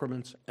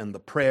sacraments and the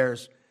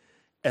prayers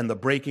and the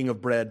breaking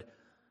of bread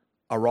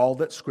are all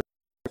that Scripture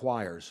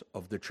requires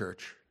of the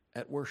church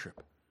at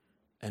worship.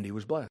 And he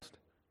was blessed,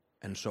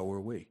 and so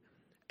were we.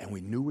 And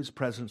we knew his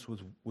presence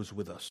was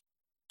with us.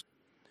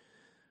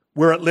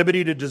 We're at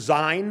liberty to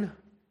design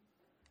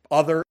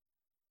other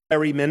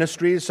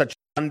ministries, such as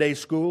Sunday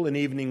school and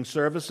evening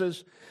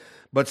services,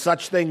 but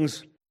such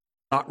things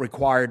are not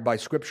required by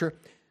Scripture,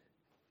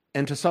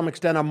 and to some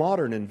extent are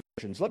modern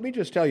inventions. Let me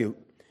just tell you,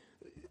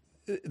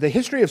 the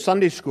history of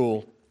Sunday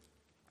school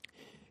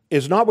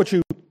is not what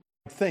you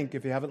think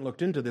if you haven't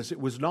looked into this. It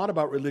was not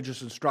about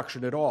religious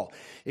instruction at all.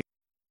 It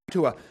came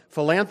to a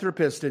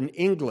philanthropist in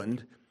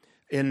England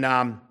in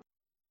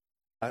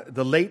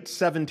the late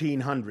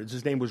 1700s.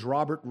 His name was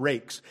Robert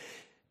Raikes,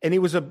 and he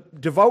was a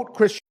devout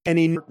Christian. And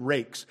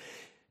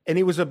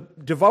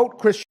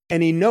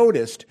he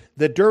noticed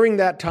that during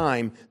that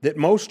time that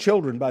most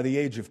children by the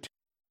age of 10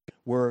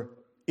 were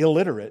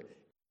illiterate,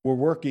 were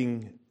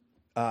working,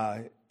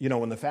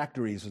 in the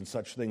factories and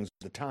such things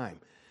at the time,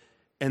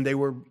 and they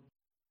were.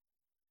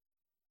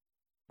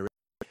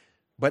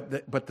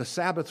 But the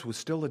Sabbath was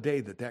still a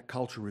day that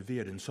culture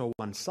revered. And so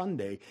on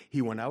Sunday,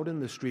 he went out in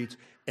the streets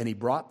and he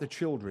brought the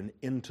children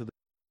into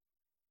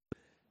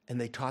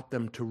and they taught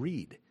them to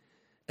read.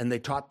 And they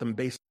taught them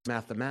basic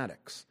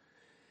mathematics.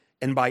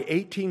 And by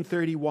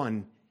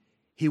 1831,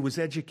 he was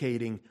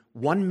educating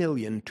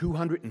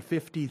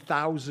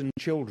 1,250,000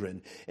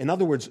 children. In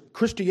other words,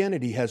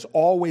 Christianity has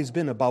always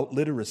been about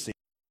literacy.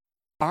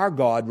 Our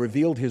God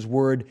revealed his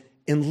word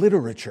in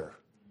literature.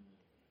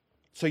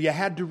 So you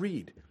had to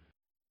read.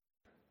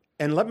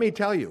 And let me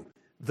tell you,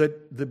 the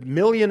 1.25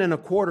 million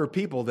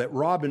people that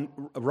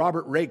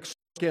Robert Raikes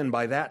took in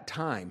by that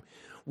time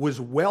was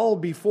well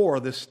before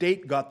the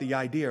state got the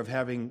idea of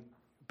having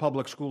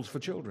public schools for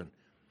children.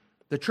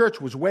 The church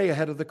was way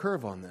ahead of the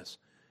curve on this.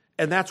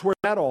 And that's where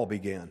that all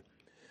began.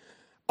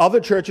 Other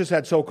churches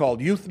had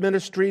so-called youth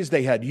ministries.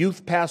 They had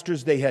youth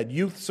pastors. They had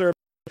youth service.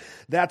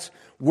 That's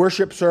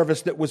worship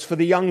service that was for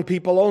the young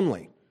people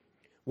only,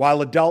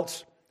 while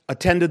adults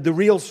attended the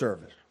real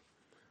service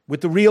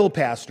with the real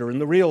pastor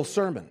and the real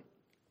sermon.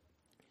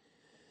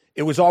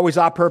 It was always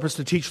our purpose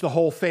to teach the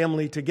whole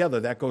family together.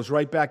 That goes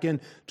right back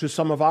into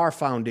some of our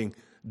founding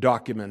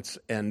documents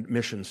and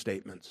mission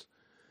statements.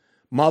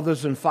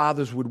 Mothers and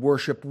fathers would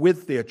worship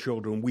with their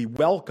children. We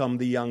welcome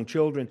the young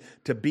children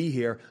to be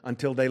here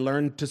until they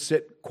learn to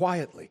sit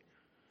quietly.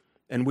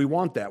 And we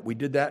want that. We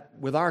did that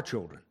with our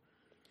children.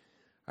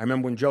 I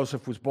remember when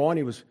Joseph was born,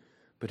 he was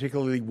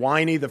particularly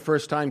whiny the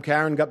first time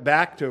Karen got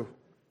back to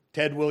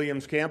Ted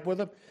Williams Camp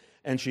with him.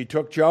 And she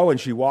took Joe and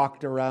she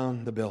walked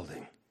around the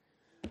building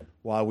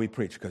while we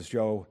preached, because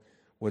Joe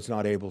was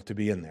not able to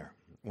be in there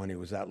when he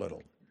was that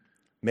little.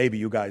 Maybe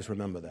you guys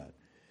remember that.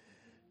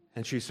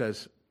 And she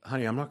says,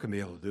 honey, I'm not going to be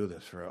able to do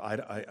this.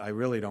 I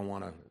really don't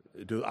want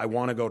to do. I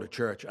want to go to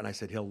church. And I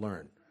said, he'll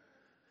learn.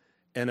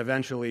 And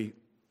eventually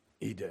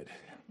he did.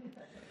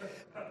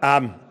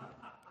 And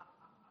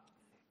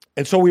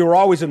so we were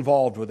always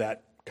involved with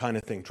that kind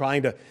of thing,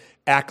 trying to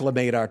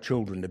acclimate our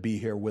children to be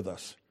here with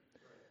us.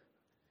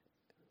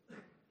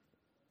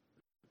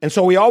 And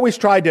so we always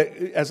tried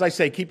to, as I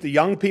say, keep the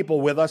young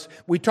people with us.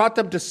 We taught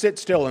them to sit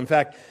still. In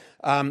fact,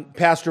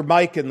 Pastor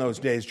Mike in those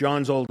days,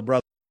 John's older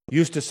brother,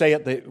 used to say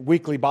at the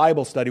weekly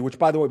Bible study, which,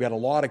 by the way, we had a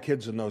lot of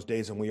kids in those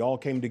days, and we all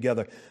came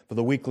together for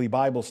the weekly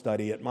Bible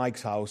study at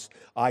Mike's house.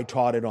 I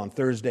taught it on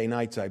Thursday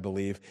nights, I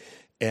believe.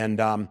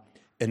 And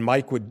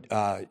Mike would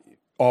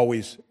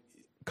always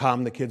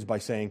calm the kids by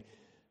saying,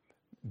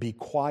 be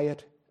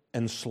quiet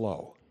and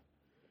slow.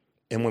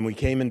 And when we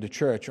came into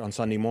church on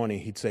Sunday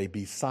morning, he'd say,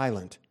 be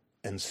silent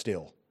and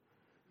still.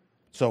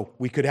 So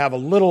we could have a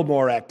little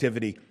more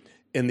activity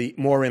in the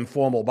more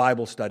informal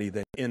Bible study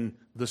than in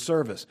the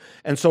service.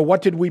 And so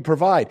what did we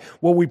provide?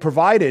 Well, we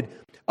provided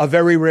a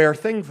very rare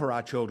thing for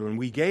our children.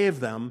 We gave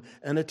them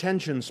an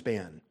attention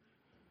span.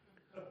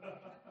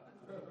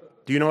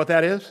 Do you know what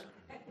that is?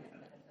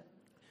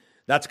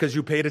 That's because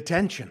you paid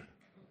attention.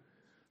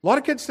 A lot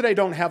of kids today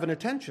don't have an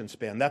attention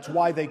span. That's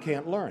why they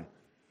can't learn.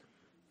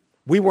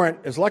 We weren't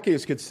as lucky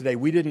as kids today.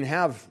 We didn't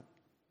have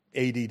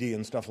ADD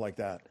and stuff like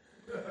that.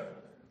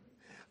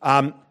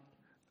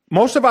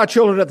 Most of our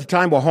children at the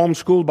time were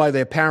homeschooled by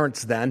their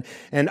parents then,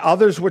 and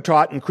others were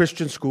taught in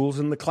Christian schools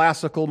in the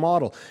classical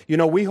model. You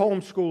know, we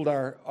homeschooled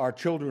our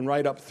children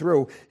right up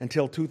through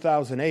until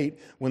 2008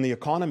 when the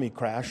economy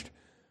crashed,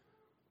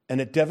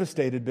 and it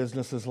devastated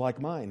businesses like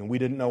mine, and we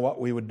didn't know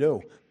what we would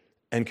do.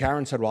 And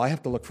Karen said, well, I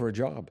have to look for a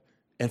job.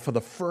 And for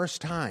the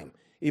first time,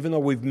 even though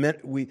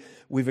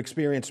we've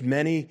experienced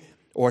many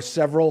or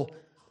several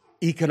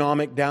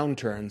economic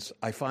downturns,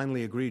 I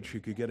finally agreed she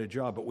could get a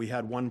job, but we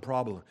had one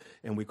problem,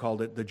 and we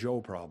called it the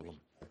Joe problem.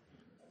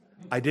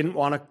 I didn't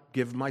want to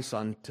give my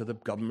son to the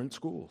government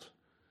schools,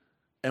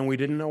 and we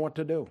didn't know what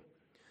to do.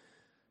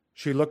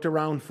 She looked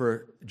around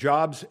for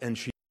jobs, and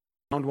she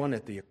found one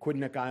at the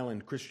Aquidneck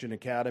Island Christian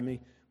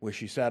Academy, where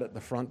she sat at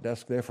the front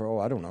desk there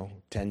for,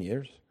 10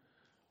 years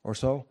or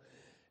so,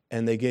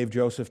 and they gave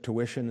Joseph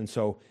tuition, and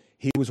so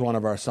he was one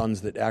of our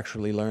sons that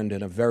actually learned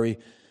in a very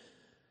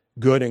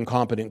good and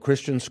competent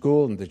Christian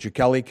school, and the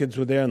Giachelli kids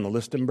were there, and the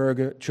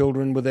Listenberger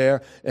children were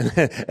there, and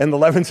the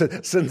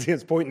Levinson,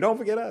 Cynthia's point, don't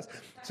forget us.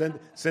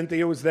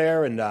 Cynthia was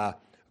there, and of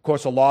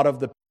course a lot of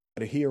the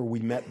people here we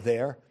met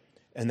there,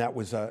 and that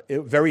was a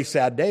very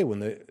sad day when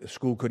the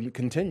school couldn't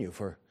continue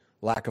for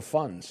lack of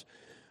funds.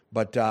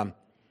 But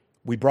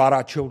we brought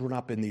our children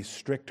up in these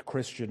strict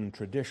Christian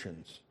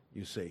traditions,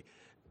 you see.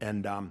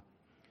 And,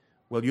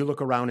 well, you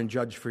look around and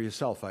judge for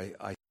yourself. I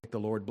think the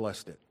Lord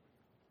blessed it.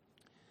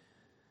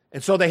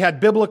 And so they had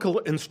biblical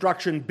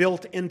instruction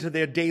built into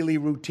their daily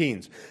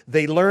routines.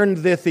 They learned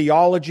their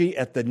theology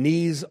at the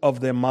knees of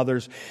their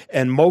mothers,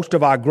 and most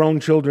of our grown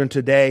children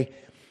today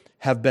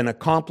have been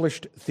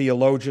accomplished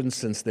theologians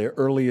since their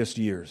earliest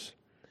years.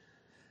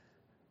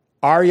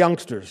 Our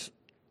youngsters,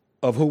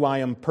 of whom I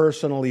am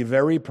personally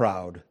very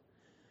proud,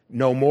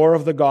 know more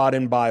of the God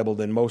in Bible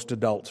than most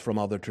adults from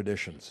other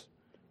traditions.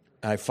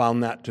 I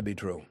found that to be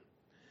true.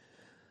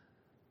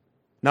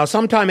 Now,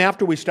 sometime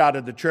after we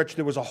started the church,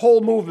 there was a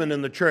whole movement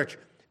in the church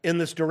in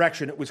this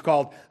direction. It was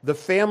called the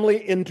Family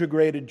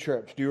Integrated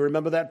Church. Do you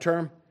remember that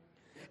term?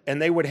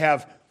 And they would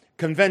have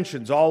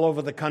conventions all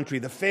over the country,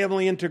 the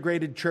Family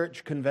Integrated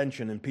Church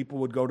Convention, and people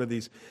would go to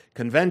these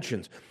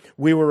conventions.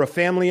 We were a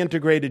family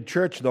integrated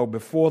church, though,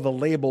 before the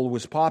label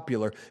was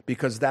popular,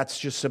 because that's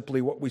just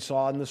simply what we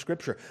saw in the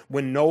Scripture.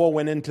 When Noah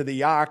went into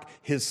the ark,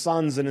 his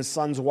sons and his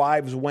sons'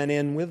 wives went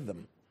in with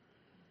them.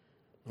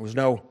 There was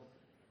no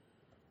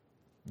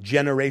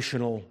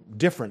generational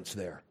difference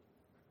there.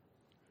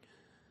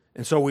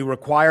 And so we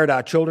required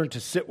our children to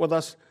sit with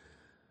us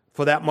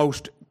for that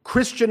most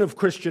Christian of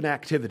Christian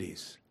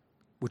activities,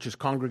 which is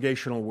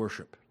congregational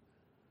worship,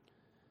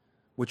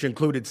 which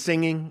included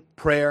singing,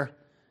 prayer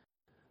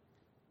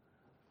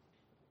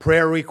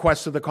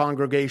requests of the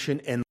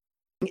congregation, and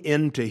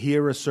in to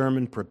hear a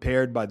sermon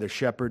prepared by the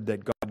shepherd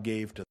that God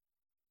gave to them.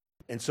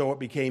 And so it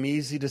became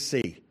easy to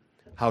see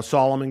how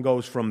Solomon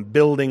goes from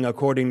building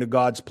according to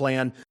God's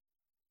plan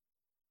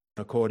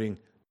according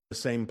to the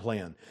same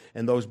plan.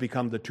 And those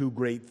become the two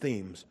great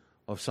themes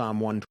of Psalm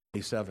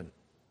 127.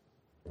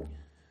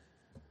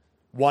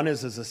 One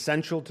is as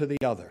essential to the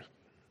other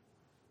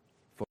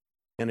for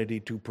humanity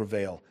to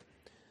prevail.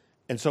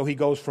 And so he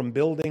goes from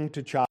building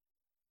to child.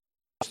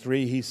 Verse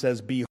 3, he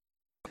says, behold,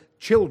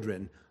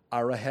 children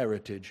are a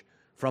heritage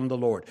from the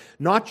Lord.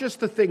 Not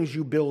just the things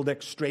you build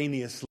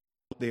extraneously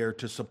there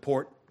to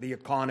support the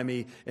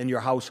economy and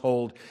your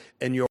household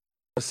and your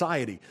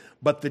society,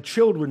 but the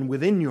children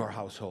within your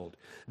household.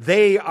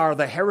 They are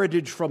the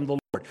heritage from the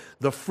Lord.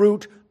 The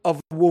fruit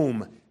of the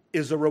womb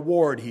is a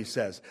reward, he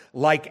says.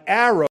 Like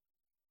arrows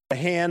in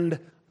the hand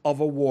of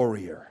a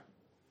warrior,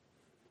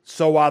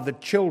 so are the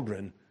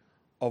children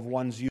of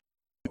one's youth.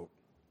 Do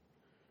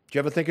you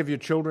ever think of your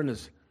children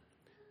as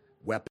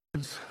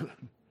weapons,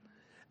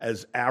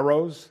 as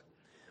arrows?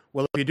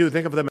 Well, if you do,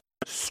 think of them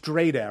as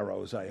straight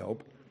arrows, I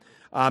hope.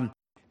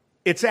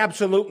 It's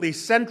absolutely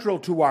central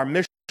to our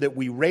mission that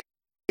we raise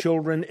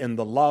children in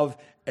the love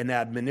and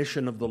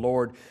admonition of the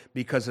Lord,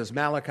 because as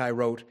Malachi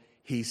wrote,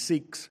 he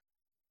seeks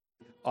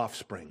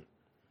offspring.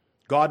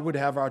 God would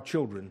have our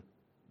children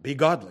be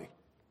godly.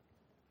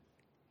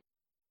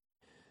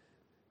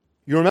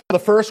 You remember the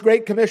first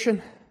Great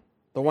Commission?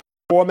 The one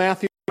before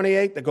Matthew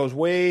 28 that goes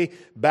way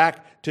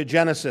back to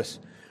Genesis,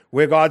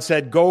 where God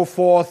said, go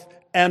forth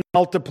and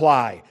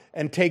multiply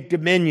and take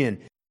dominion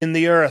in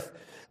the earth.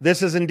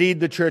 This is indeed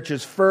the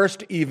church's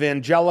first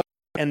evangelical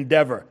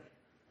endeavor.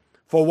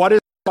 For what is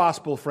the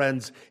gospel,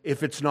 friends,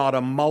 if it's not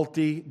a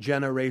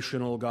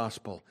multi-generational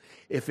gospel?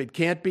 If it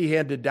can't be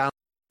handed down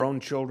to our own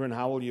children,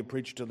 how will you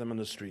preach to them in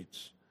the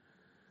streets?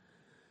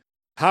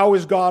 How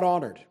is God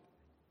honored?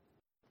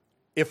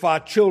 If our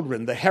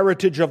children, the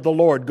heritage of the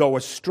Lord, go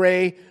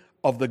astray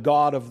of the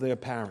God of their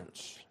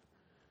parents.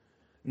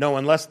 No,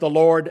 unless the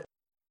Lord,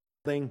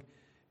 it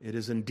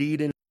is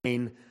indeed in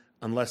vain.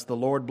 Unless the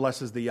Lord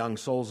blesses the young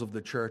souls of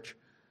the church,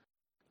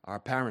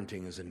 our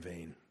parenting is in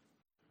vain.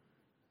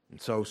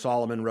 And so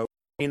Solomon wrote,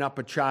 train up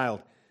a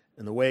child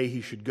in the way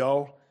he should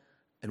go,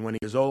 and when he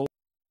is old,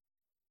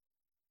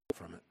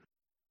 from it.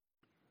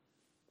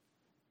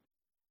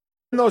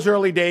 In those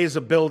early days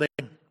of building,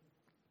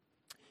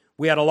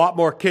 We had a lot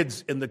more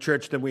kids in the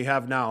church than we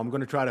have now. I'm going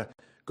to try to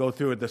go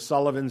through it. The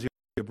Sullivans,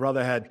 your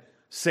brother had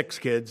 6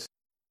 kids.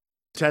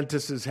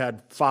 Tentis has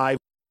had 5,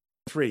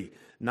 3.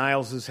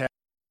 Niles has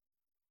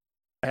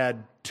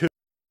had 2.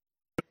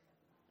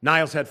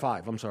 Niles had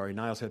 5. I'm sorry.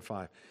 Niles had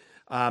 5.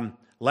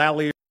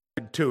 Lally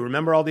had 2.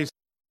 Remember all these?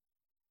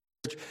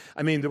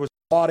 I mean, there was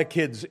a lot of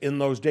kids in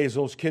those days.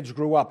 Those kids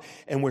grew up,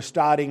 and we're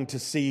starting to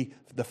see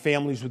the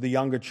families with the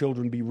younger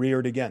children be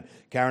reared again.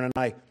 Karen and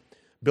I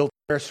built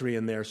a nursery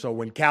in there, so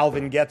when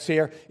Calvin gets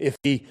here, if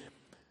he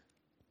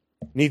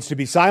needs to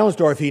be silenced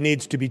or if he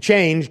needs to be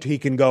changed, he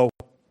can go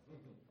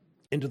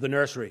into the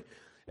nursery.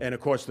 And of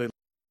course, the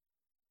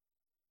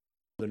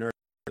nursery,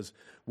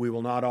 we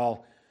will not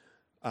all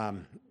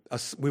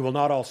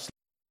sleep,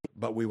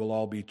 but we will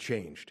all be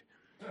changed.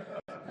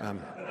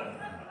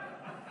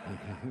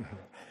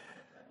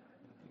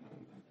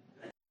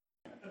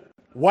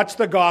 What's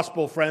the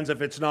gospel, friends,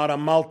 if it's not a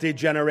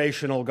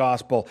multi-generational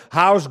gospel?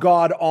 How's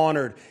God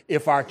honored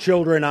if our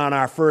children are on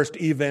our first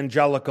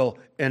evangelical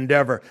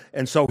endeavor?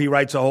 And so he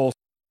writes a whole.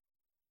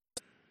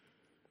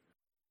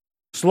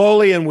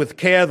 Slowly and with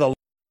care, the Lord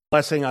is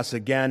blessing us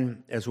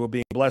again as we're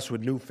being blessed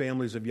with new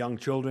families of young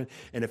children.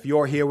 And if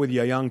you're here with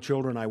your young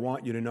children, I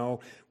want you to know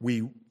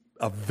we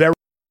are very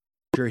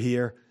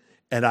here,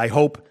 and I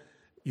hope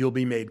you'll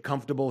be made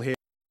comfortable here.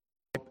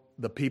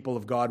 The people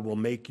of God will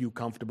make you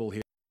comfortable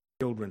here.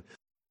 Children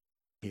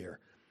here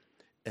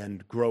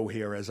and grow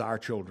here as our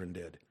children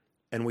did.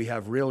 And we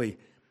have really,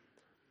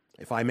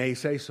 if I may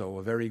say so,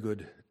 a very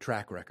good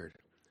track record.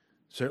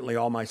 Certainly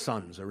all my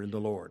sons are in the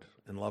Lord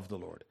and love the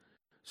Lord.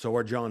 So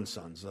are John's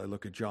sons. I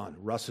look at John.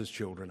 Russ's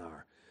children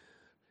are.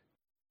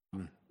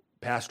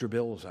 Pastor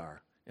Bill's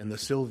are. And the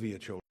Sylvia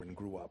children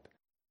grew up.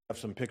 I have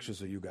some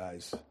pictures of you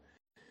guys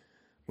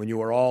when you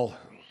were all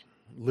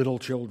little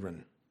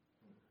children.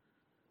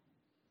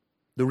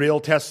 The real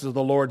test of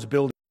the Lord's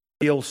building,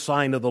 the real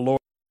sign of the Lord,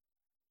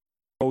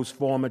 those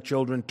former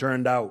children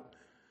turned out.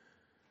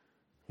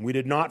 We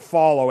did not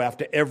follow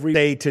after every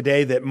day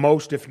today that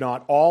most, if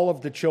not all,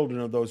 of the children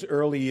of those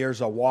early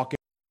years are walking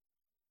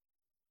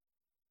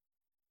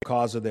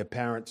because of their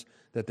parents,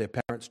 that their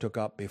parents took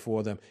up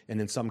before them,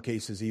 and in some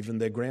cases even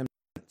their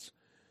grandparents.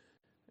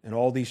 And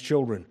all these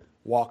children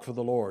walk for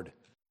the Lord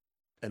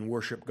and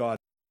worship God.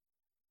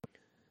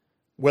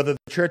 Whether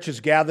the church is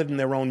gathered in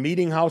their own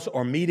meeting house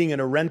or meeting in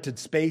a rented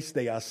space,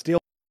 they are still.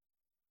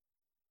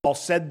 Paul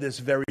said this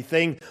very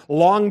thing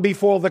long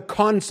before the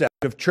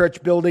concept of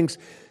church buildings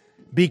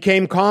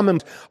became common.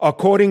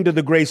 According to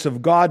the grace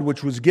of God,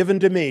 which was given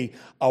to me,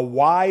 a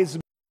wise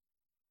man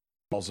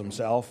calls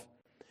himself,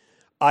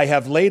 I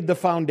have laid the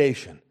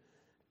foundation,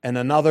 and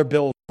another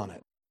builds on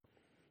it.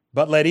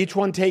 But let each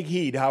one take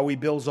heed how he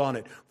builds on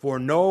it. For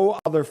no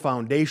other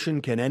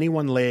foundation can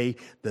anyone lay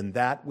than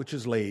that which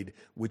is laid,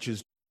 which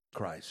is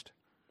Christ,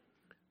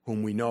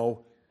 whom we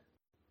know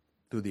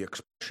through the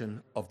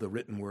expression of the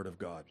written word of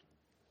God.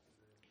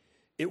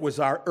 It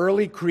was our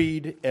early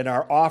creed and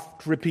our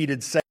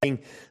oft-repeated saying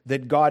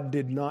that God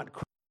did not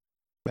create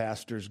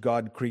pastors,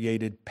 God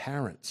created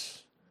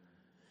parents.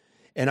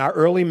 And our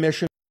early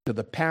mission to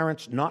the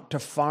parents not to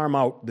farm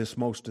out this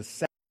most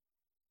essential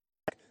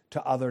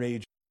to other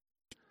ages.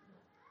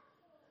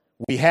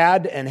 We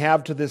had and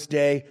have to this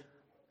day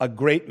a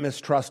great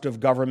mistrust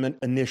of government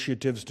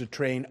initiatives to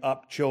train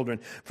up children.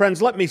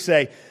 Friends, let me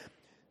say,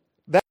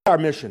 that's our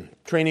mission,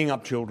 training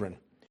up children.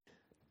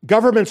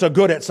 Governments are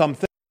good at some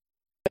things,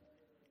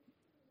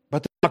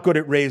 but they're not good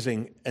at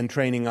raising and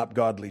training up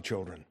godly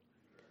children,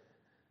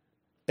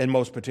 and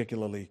most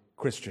particularly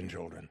Christian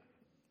children.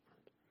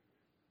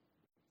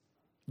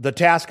 The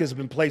task has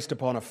been placed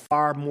upon a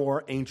far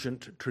more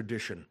ancient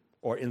tradition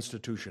or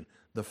institution,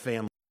 the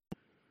family.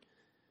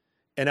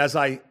 And as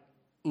I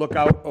look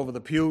out over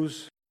the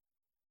pews,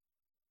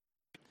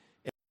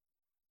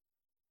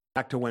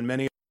 back to when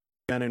many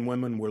men and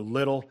women were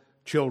little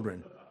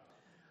children,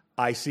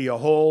 I see a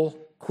whole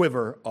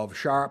quiver of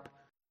sharp,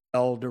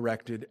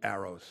 well-directed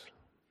arrows.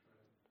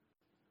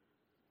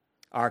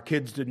 Our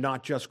kids did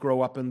not just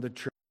grow up in the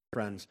church,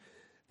 friends.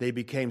 They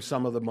became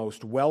some of the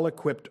most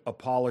well-equipped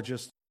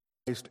apologists of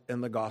Christ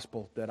and the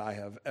gospel that I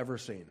have ever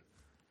seen.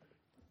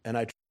 And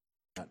I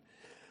trust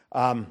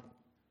that.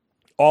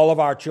 All of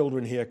our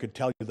children here could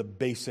tell you the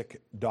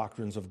basic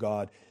doctrines of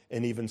God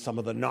and even some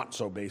of the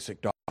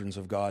not-so-basic doctrines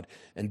of God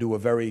and do a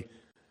very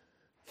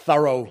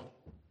thorough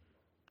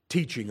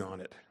teaching on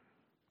it.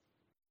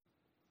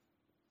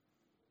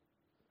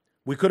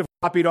 We could have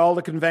copied all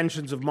the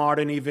conventions of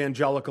modern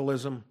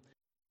evangelicalism,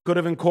 could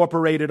have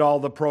incorporated all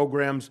the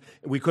programs,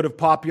 we could have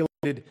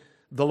populated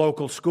the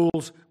local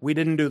schools. We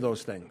didn't do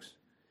those things.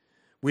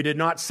 We did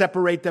not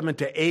separate them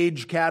into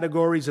age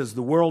categories as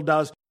the world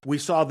does. We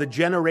saw the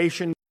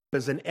generation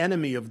as an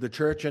enemy of the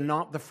church and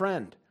not the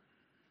friend.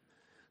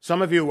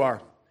 Some of you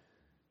are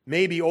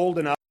maybe old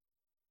enough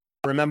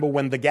to remember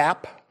when the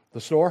Gap, the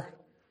store,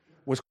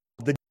 was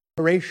called the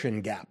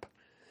Generation Gap.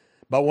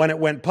 But when it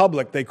went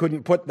public, they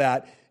couldn't put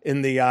that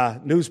in the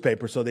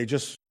newspaper, so they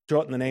just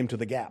shortened the name to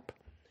the Gap.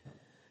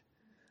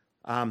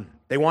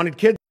 They wanted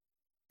kids.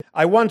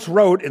 I once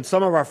wrote in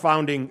some of our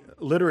founding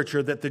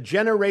literature that the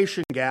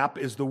generation gap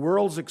is the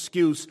world's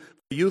excuse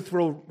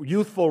for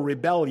youthful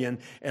rebellion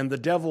and the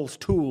devil's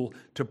tool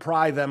to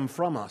pry them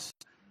from us.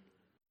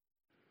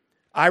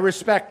 I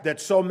respect that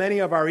so many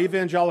of our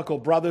evangelical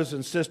brothers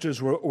and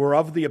sisters were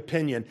of the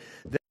opinion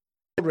that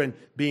children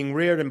being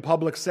reared in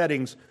public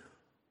settings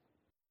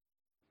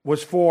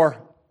was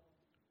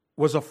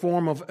a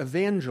form of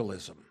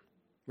evangelism.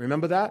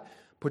 Remember that?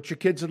 Put your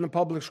kids in the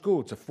public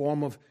school. It's a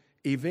form of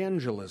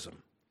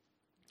evangelism.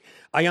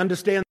 I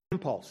understand the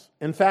impulse.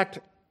 In fact,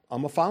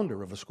 I'm a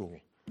founder of a school.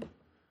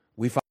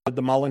 We founded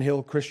the Mullen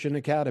Hill Christian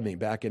Academy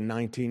back in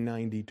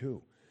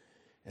 1992,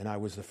 and I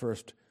was the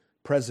first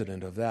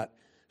president of that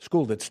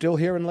school that's still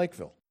here in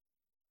Lakeville.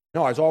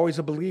 No, I was always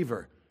a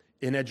believer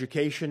in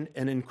education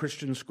and in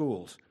Christian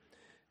schools.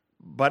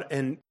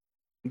 And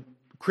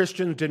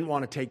Christians didn't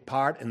want to take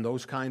part in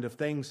those kind of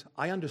things.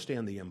 I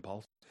understand the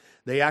impulse.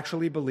 They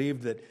actually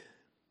believed that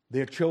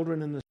their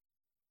children in the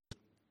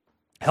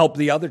help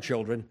the other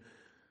children,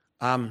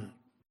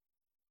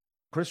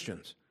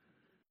 Christians.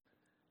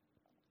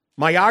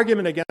 My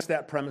argument against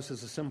that premise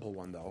is a simple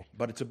one, though,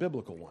 but it's a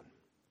biblical one.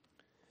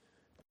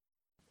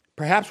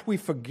 Perhaps we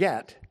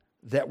forget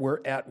that we're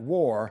at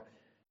war.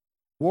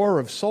 War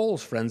of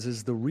souls, friends,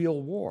 is the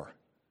real war.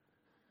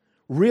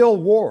 Real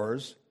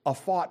wars are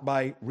fought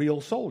by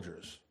real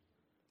soldiers.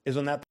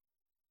 Isn't that?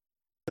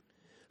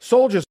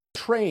 Soldiers are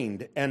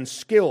trained and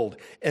skilled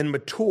and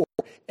mature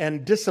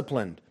and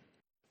disciplined.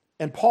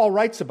 And Paul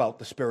writes about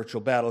the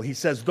spiritual battle. He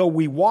says, though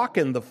we walk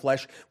in the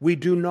flesh, we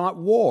do not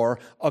war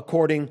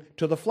according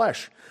to the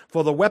flesh.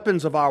 For the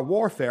weapons of our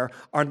warfare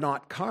are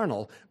not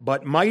carnal,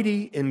 but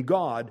mighty in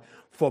God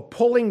for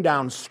pulling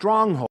down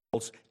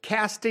strongholds,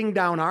 casting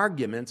down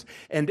arguments,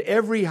 and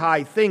every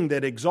high thing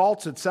that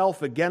exalts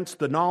itself against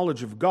the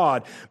knowledge of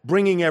God,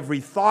 bringing every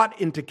thought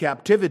into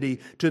captivity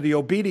to the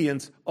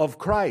obedience of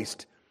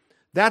Christ.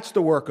 That's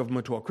the work of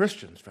mature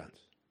Christians, friends.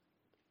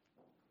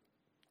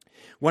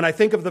 When I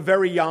think of the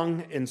very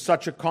young in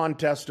such a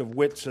contest of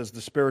wits as the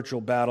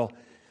spiritual battle,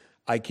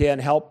 I can't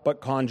help but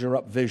conjure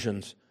up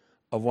visions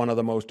of one of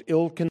the most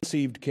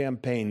ill-conceived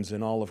campaigns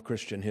in all of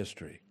Christian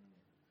history.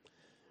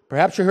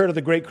 Perhaps you heard of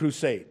the Great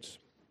Crusades.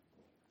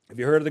 Have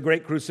you heard of the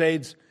Great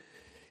Crusades?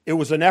 It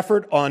was an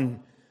effort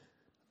on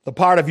the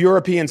part of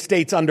European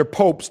states under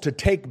popes to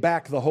take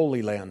back the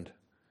Holy Land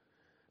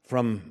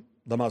from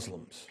the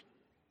Muslims,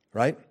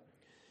 right?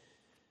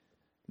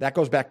 That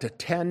goes back to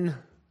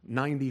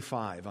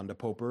 1095 under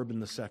Pope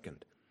Urban II.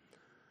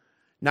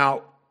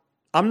 Now,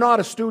 I'm not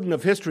a student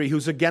of history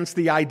who's against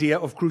the idea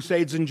of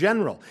crusades in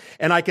general.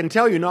 And I can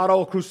tell you, not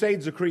all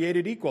crusades are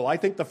created equal. I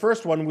think the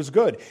first one was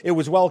good. It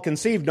was well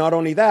conceived. Not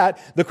only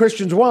that, the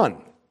Christians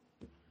won.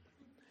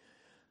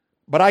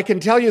 But I can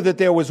tell you that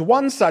there was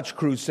one such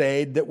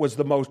crusade that was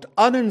the most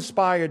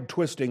uninspired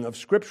twisting of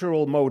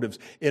scriptural motives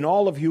in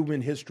all of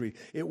human history.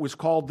 It was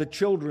called the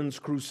Children's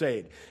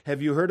Crusade.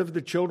 Have you heard of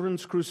the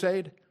Children's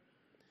Crusade?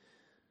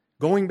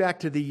 Going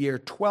back to the year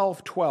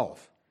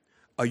 1212,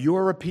 a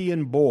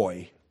European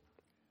boy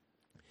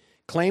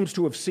claims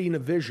to have seen a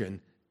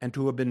vision and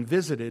to have been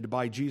visited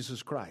by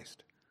Jesus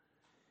Christ.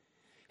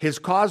 His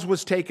cause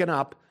was taken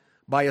up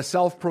by a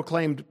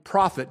self-proclaimed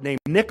prophet named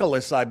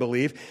Nicholas, I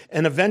believe,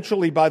 and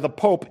eventually by the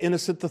Pope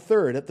Innocent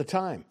III at the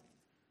time.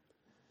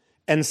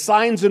 And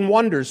signs and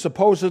wonders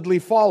supposedly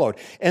followed,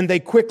 and they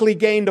quickly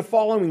gained a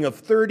following of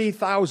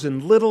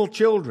 30,000 little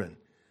children.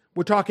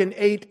 We're talking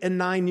 8 and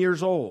 9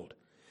 years old.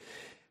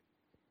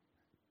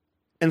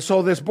 And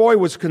so this boy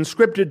was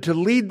conscripted to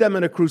lead them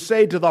in a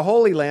crusade to the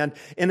Holy Land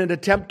in an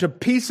attempt to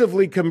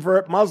peaceably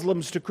convert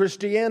Muslims to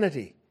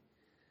Christianity.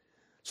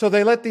 So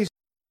they let these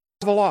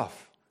travel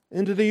off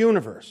into the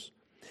universe.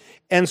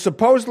 And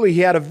supposedly he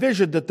had a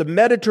vision that the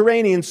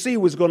Mediterranean Sea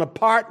was going to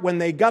part when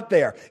they got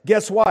there.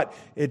 Guess what?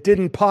 It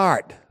didn't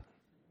part.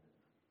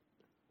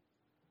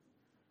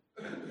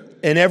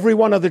 And every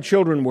one of the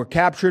children were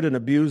captured and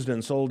abused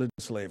and sold into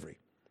slavery.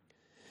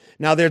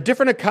 Now, there are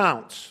different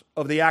accounts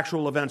of the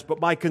actual events, but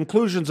my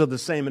conclusions are the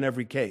same in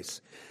every case.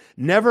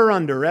 Never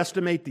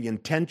underestimate the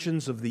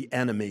intentions of the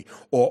enemy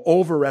or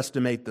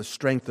overestimate the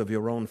strength of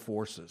your own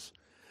forces.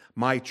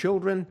 My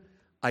children,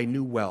 I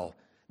knew well,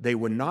 they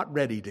were not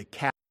ready to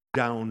cast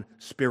down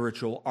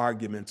spiritual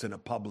arguments in a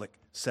public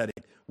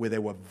setting where they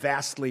were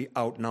vastly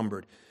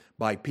outnumbered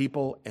by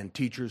people and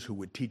teachers who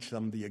would teach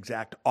them the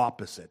exact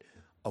opposite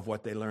of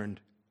what they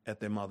learned at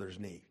their mother's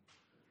knee.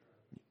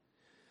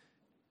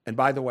 And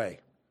by the way,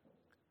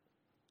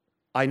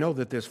 I know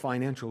that there's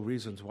financial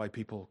reasons why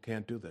people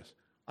can't do this.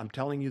 I'm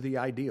telling you the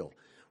ideal.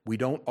 We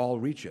don't all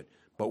reach it,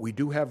 but we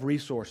do have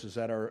resources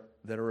that are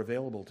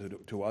available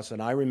to us.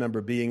 And I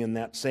remember being in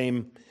that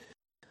same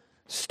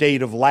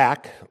state of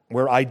lack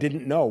where I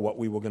didn't know what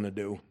we were going to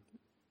do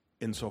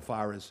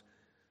insofar as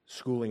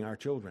schooling our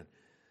children.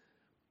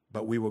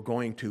 But we were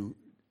going to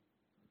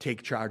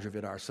take charge of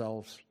it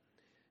ourselves,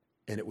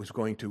 and it was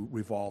going to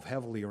revolve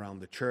heavily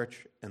around the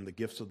church and the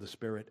gifts of the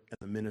Spirit and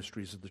the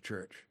ministries of the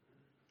church.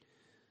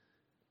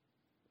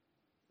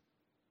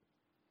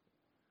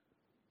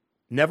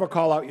 Never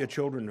call out your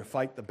children to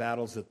fight the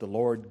battles that the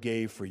Lord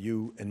gave for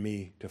you and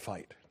me to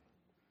fight.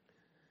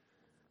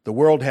 The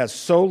world has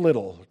so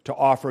little to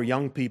offer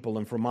young people,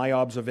 and from my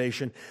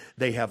observation,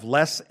 they have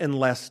less and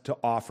less to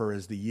offer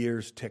as the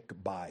years tick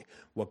by.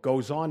 What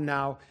goes on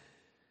now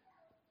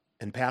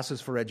and passes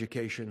for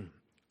education,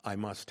 I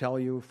must tell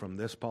you from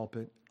this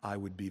pulpit, I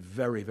would be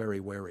very, very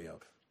wary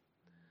of.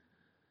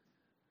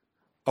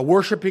 A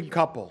worshiping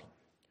couple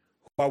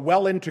who are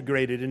well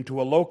integrated into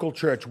a local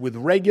church with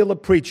regular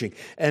preaching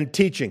and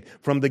teaching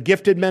from the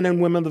gifted men and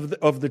women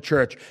of the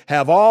church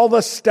have all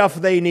the stuff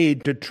they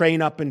need to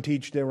train up and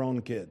teach their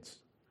own kids.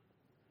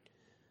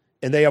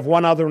 And they have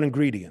one other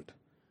ingredient.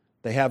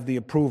 They have the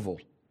approval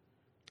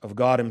of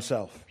God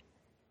Himself.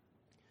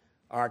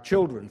 Our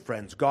children,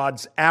 friends,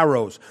 God's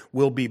arrows,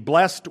 will be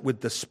blessed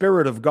with the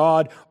Spirit of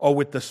God or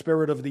with the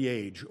spirit of the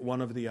age,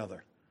 one of the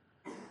other.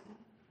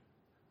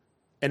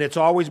 And it's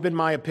always been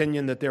my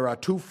opinion that there are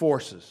two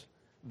forces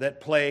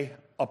that play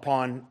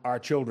upon our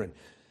children.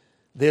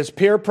 There's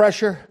peer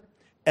pressure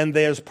and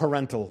there's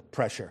parental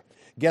pressure.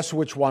 Guess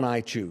which one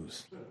I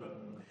choose?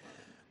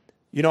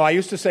 You know, I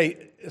used to say,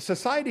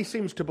 society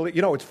seems to believe,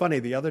 it's funny,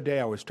 the other day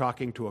I was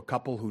talking to a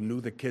couple who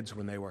knew the kids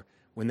when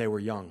they were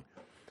young,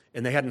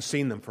 and they hadn't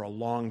seen them for a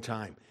long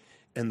time.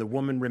 And the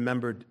woman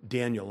remembered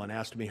Daniel and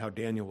asked me how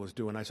Daniel was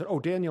doing. I said, oh,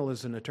 Daniel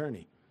is an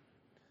attorney.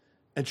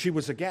 And she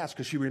was aghast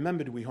because she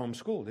remembered we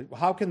homeschooled.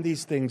 How can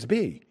these things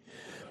be?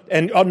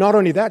 And not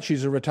only that,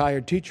 she's a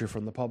retired teacher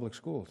from the public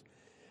schools.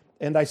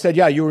 And I said,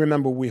 yeah, you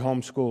remember we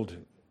homeschooled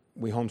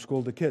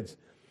the kids.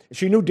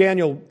 She knew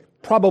Daniel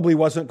probably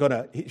wasn't going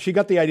to, she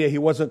got the idea he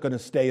wasn't going to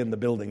stay in the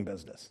building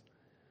business.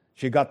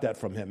 She got that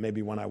from him,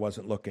 maybe when I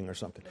wasn't looking or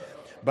something.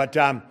 But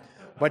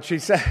she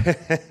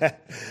said,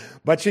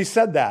 but she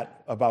said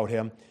that about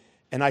him.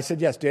 And I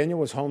said, yes, Daniel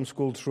was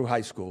homeschooled through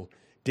high school,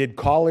 did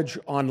college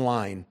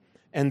online,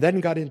 and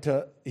then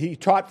he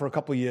taught for a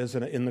couple of years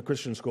in the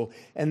Christian school,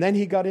 and then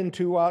he got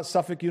into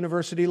Suffolk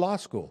University Law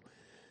School.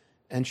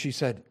 And she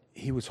said,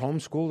 he was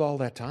homeschooled all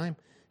that time?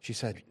 She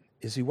said,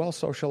 is he well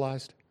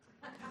socialized?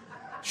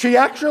 She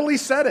actually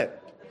said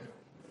it.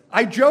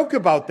 I joke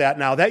about that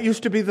now. That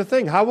used to be the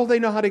thing. How will they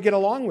know how to get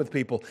along with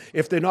people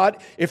if the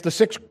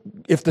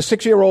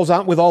 6-year-olds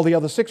aren't with all the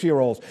other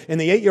 6-year-olds, and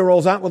the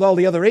 8-year-olds aren't with all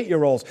the other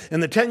 8-year-olds,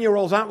 and the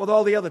 10-year-olds aren't with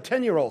all the other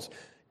 10-year-olds?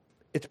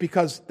 It's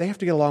because they have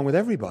to get along with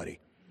everybody.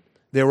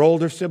 Their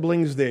older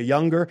siblings, their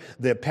younger,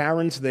 their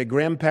parents, their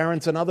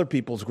grandparents, and other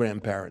people's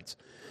grandparents.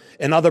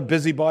 And other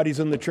busybodies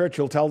in the church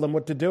will tell them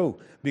what to do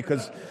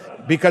because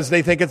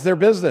they think it's their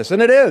business.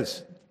 And it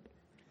is.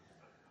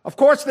 Of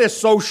course they're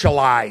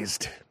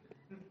socialized.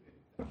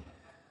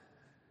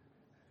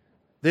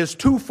 There's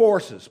two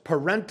forces,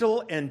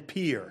 parental and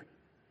peer.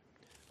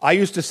 I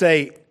used to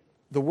say,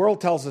 the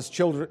world tells us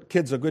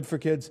kids are good for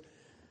kids.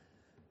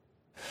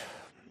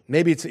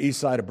 Maybe it's the east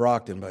side of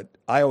Brockton, but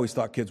I always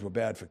thought kids were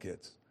bad for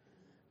kids.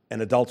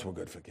 And adults were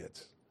good for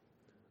kids.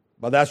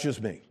 But that's just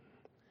me.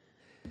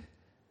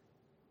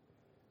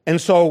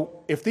 And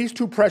so, if these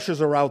two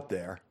pressures are out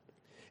there,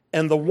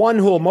 and the one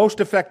who will most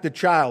affect the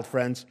child,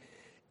 friends,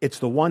 it's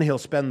the one he'll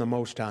spend the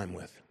most time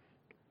with.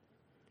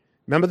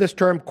 Remember this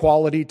term,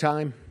 quality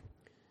time?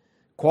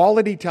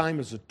 Quality time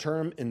is a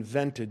term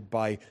invented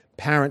by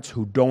parents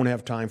who don't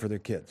have time for their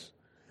kids.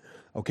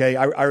 Okay,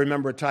 I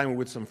remember a time we were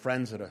with some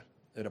friends at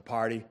a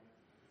party,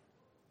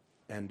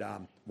 and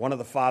one of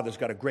the fathers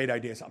got a great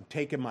idea. So I'm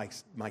taking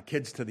my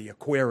kids to the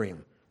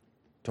aquarium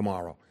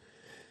tomorrow.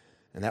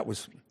 And that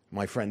was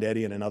my friend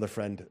Eddie, and another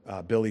friend,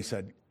 Billy,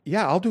 said,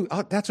 yeah,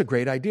 that's a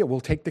great idea. We'll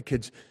take the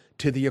kids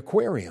to the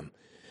aquarium.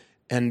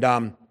 And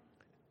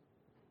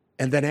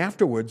then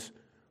afterwards,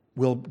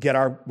 we'll get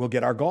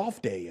our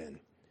golf day in.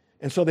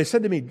 And so they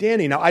said to me,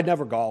 Danny, now I'd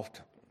never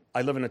golfed.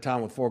 I live in a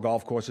town with 4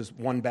 golf courses.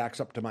 One backs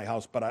up to my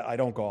house, but I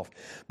don't golf.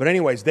 But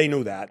anyways, they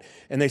knew that.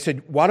 And they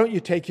said, why don't you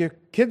take your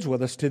kids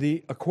with us to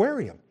the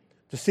aquarium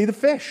to see the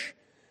fish?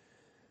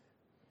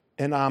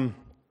 And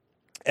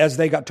as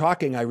they got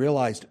talking, I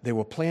realized they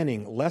were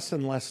planning less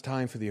and less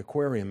time for the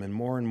aquarium and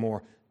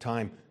more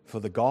time for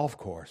the golf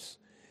course.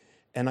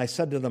 And I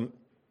said to them,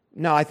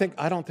 no, I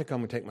don't think I'm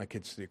going to take my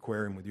kids to the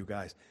aquarium with you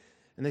guys.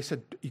 And they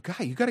said, you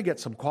got to get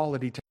some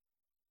quality time.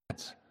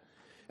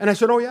 And I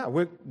said, oh yeah,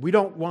 we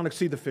don't want to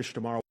see the fish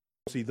tomorrow,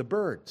 we'll see the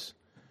birds.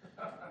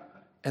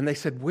 And they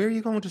said, where are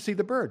you going to see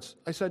the birds?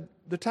 I said,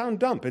 the town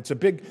dump. It's a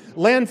big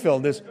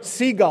landfill. There's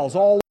seagulls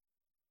all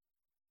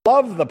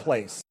over the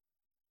place.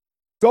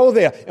 Go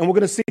there, and we're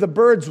going to see the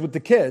birds with the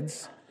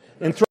kids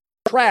and throw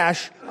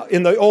trash.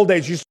 In the old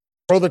days, you used to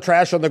throw the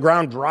trash on the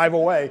ground, drive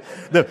away.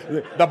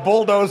 The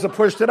bulldozer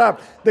pushed it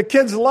up. The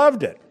kids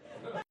loved it.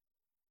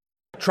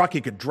 Truck,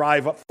 he could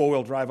drive up,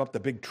 4-wheel drive up the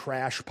big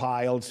trash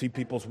pile and see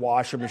people's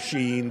washing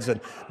machines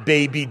and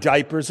baby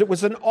diapers. It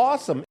was an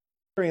awesome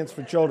experience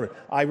for children.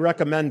 I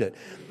recommend it.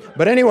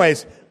 But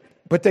anyways,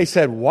 they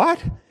said,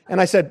 what?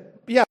 And I said,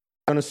 yeah,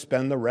 I'm going to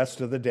spend the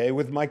rest of the day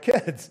with my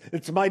kids.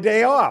 It's my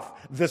day off.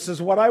 This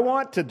is what I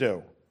want to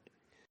do.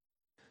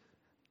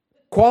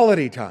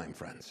 Quality time,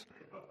 friends.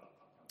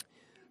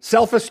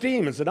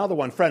 Self-esteem is another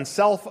one. Friends,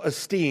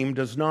 self-esteem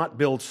does not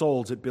build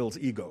souls, it builds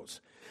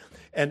egos.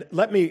 And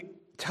let me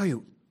tell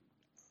you,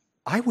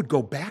 I would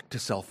go back to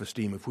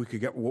self-esteem if we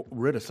could get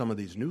rid of some of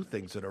these new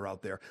things that are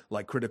out there,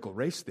 like critical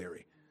race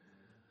theory.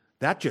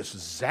 That just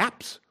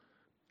zaps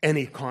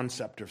any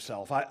concept of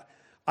self.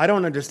 I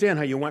don't understand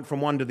how you went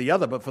from one to the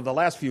other, but for the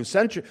last few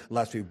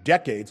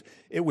decades,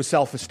 it was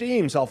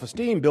self-esteem,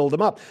 build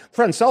them up.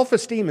 Friends,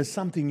 self-esteem is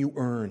something you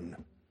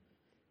earn.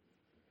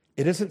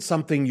 It isn't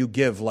something you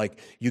give, like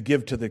you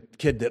give to the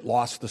kid that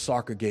lost the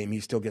soccer game, he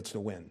still gets to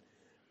win.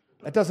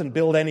 That doesn't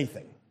build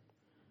anything.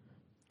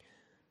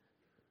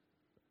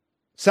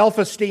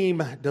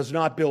 Self-esteem does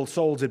not build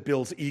souls, it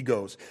builds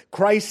egos.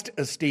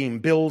 Christ-esteem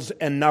builds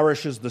and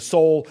nourishes the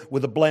soul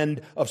with a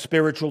blend of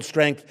spiritual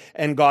strength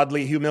and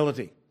godly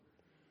humility.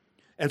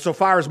 And so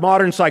far as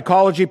modern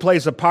psychology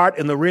plays a part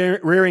in the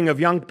rearing of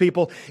young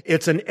people,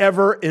 it's an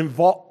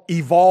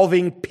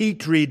ever-evolving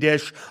petri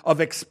dish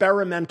of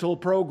experimental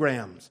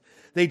programs.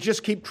 They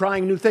just keep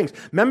trying new things.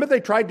 Remember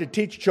they tried to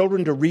teach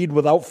children to read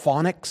without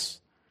phonics?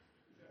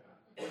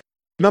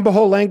 Remember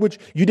whole language?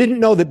 You didn't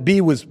know that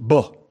B was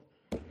B.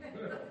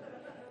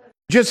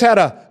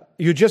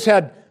 You just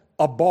had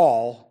a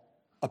ball,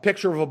 a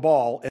picture of a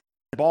ball, and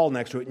a ball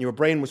next to it, and your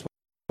brain was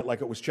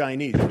like it was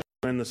Chinese,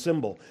 and the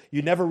symbol.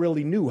 You never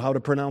really knew how to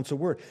pronounce a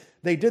word.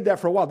 They did that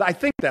for a while. I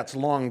think that's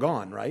long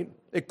gone, right?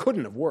 It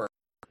couldn't have worked.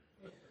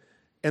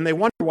 And they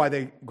wonder why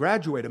they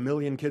graduate 1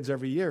 million kids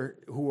every year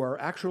who are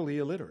actually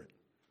illiterate.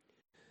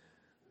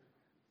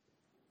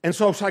 And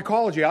so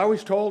psychology, I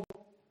always told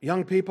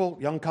young people,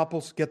 young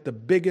couples, get the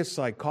biggest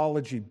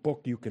psychology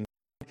book you can.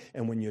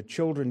 And when your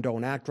children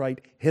don't act right,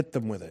 hit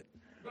them with it.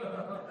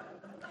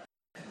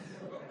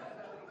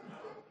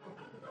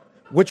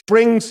 Which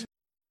brings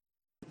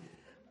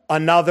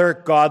another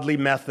godly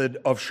method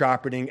of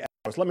sharpening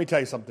arrows. Let me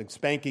tell you something.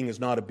 Spanking is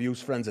not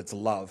abuse, friends. It's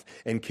love.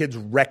 And kids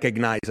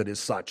recognize it as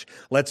such.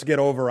 Let's get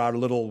over our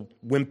little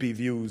wimpy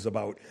views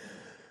about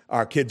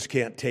our kids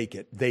can't take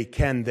it. They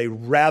can. They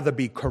rather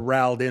be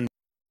corralled in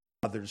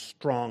by mother's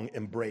strong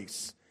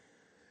embrace.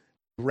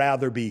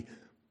 Rather be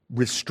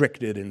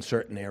restricted in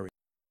certain areas.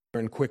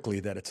 Learn quickly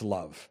that it's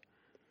love.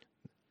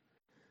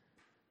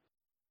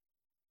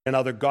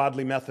 Another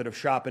godly method of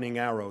sharpening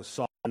arrows,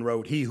 Solomon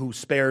wrote, "He who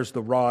spares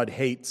the rod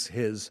hates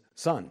his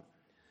son,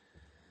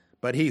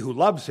 but he who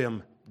loves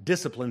him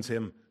disciplines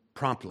him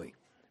promptly."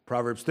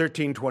 Proverbs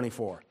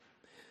 13:24.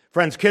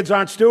 Friends, kids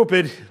aren't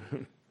stupid.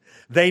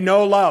 They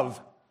know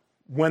love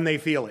when they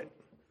feel it.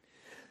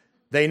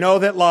 They know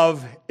that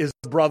love is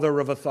the brother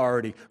of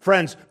authority.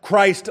 Friends,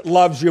 Christ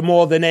loves you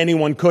more than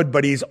anyone could,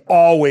 but he's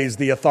always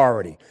the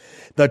authority.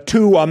 The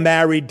two are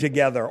married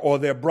together, or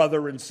they're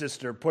brother and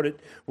sister. Put it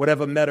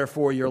whatever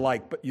metaphor you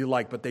like,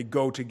 but they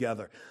go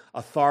together.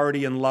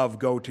 Authority and love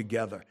go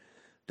together.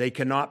 They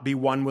cannot be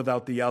one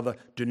without the other.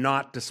 Do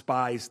not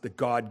despise the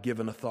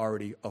God-given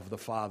authority of the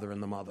father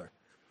and the mother.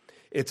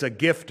 It's a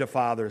gift to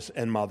fathers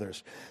and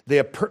mothers.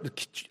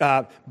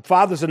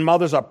 Fathers and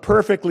mothers are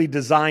perfectly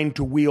designed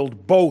to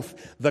wield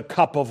both the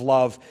cup of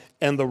love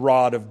and the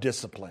rod of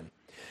discipline.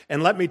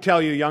 And let me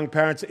tell you, young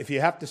parents, if you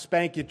have to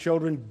spank your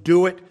children,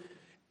 do it.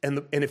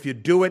 And if you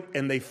do it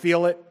and they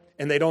feel it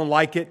and they don't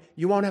like it,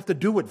 you won't have to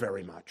do it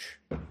very much.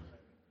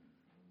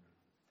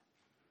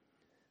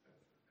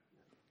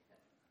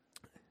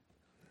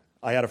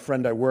 I had a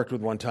friend I worked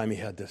with one time. He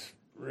had this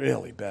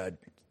really bad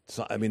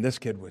son. I mean, this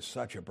kid was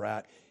such a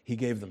brat. He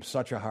gave them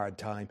such a hard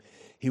time.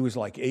 He was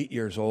like 8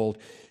 years old.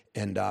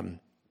 And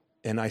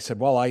I said,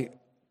 well,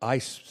 I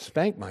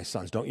spank my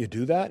sons. Don't you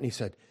do that? And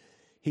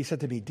he said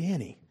to me,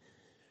 Danny,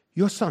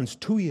 your son's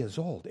 2 years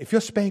old. If you're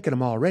spanking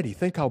him already,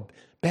 think how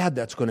bad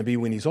that's going to be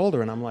when he's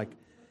older. And I'm like,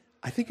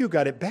 I think you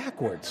got it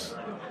backwards.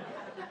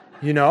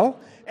 You know?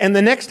 And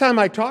the next time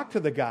I talked to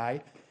the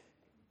guy,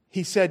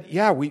 he said,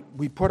 yeah, we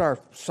put our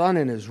son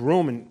in his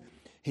room, and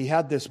he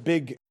had this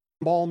big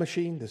ball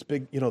machine, this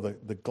big,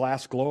 the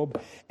glass globe,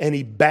 and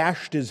he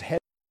bashed his head.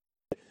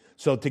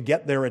 So to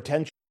get their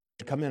attention,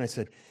 to come in, I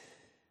said,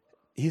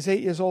 he's 8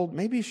 years old.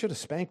 Maybe you should have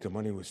spanked him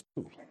when he was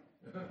 2.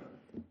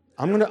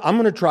 I'm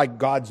gonna try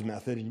God's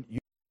method. And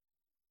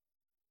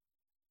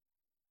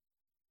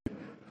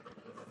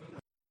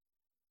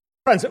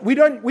friends, we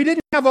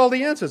didn't have all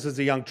the answers as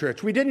a young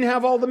church. We didn't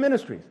have all the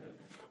ministries.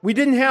 We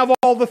didn't have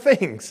all the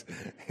things.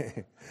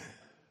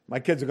 My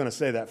kids are going to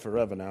say that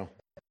forever now.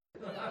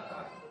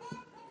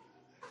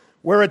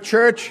 We're a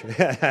church.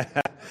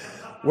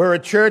 We're a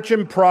church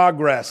in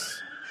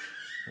progress.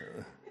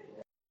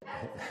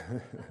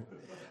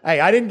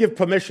 Hey, I didn't give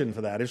permission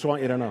for that. I just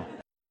want you to know.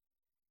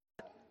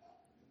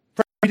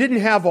 We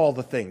didn't have all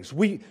the things.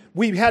 We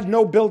had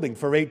no building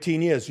for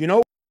 18 years. You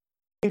know,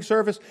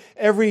 service,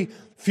 every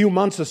few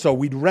months or so,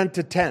 we'd rent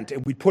a tent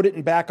and we'd put it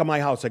in back of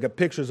my house. I got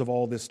pictures of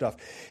all this stuff.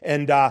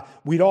 And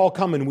we'd all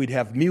come and we'd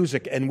have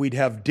music and we'd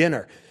have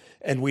dinner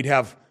and we'd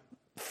have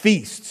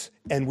feasts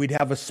and we'd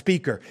have a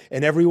speaker.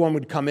 And everyone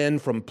would come in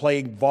from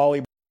playing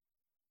volleyball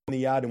in the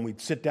yard, and we'd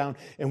sit down,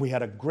 and we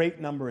had a great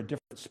number of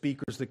different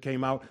speakers that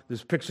came out.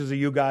 There's pictures of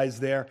you guys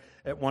there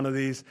at one of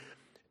these.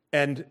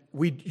 And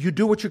you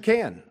do what you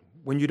can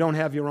when you don't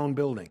have your own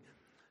building.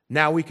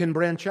 Now we can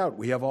branch out.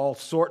 We have all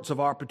sorts of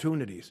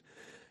opportunities.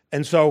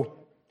 And so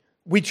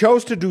we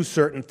chose to do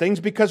certain things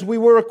because we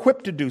were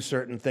equipped to do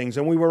certain things,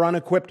 and we were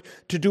unequipped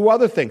to do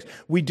other things.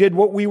 We did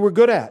what we were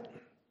good at.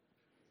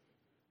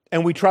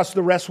 And we trust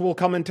the rest will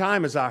come in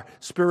time as our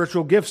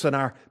spiritual gifts and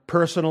our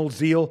personal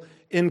zeal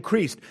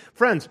increased.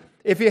 Friends,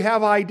 if you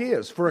have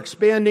ideas for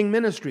expanding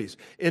ministries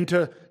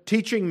into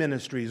teaching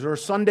ministries or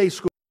Sunday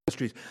school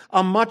ministries,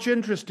 I'm much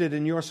interested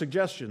in your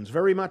suggestions,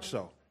 very much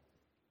so.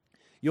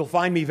 You'll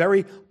find me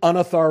very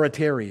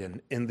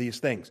unauthoritarian in these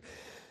things.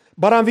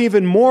 But I'm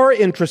even more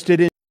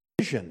interested in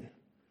vision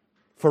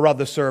for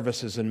other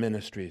services and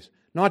ministries,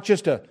 not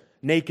just a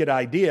naked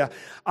idea.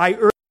 I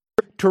urge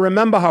you to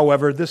remember,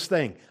 however, this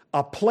thing.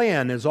 A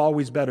plan is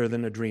always better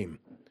than a dream.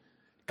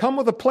 Come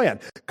with a plan.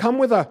 Come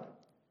with a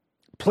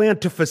plan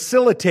to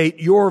facilitate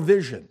your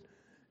vision,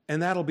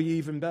 and that'll be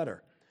even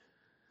better.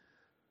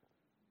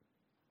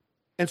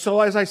 And so,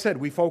 as I said,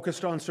 we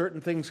focused on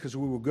certain things because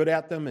we were good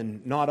at them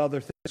and not other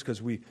things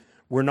because we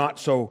were not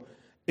so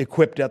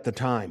equipped at the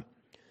time.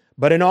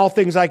 But in all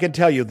things, I can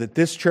tell you that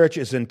this church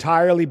is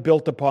entirely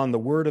built upon the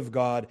Word of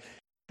God,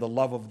 the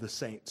love of the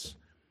saints.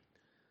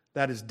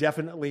 That is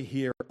definitely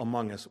here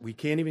among us. We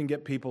can't even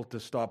get people to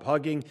stop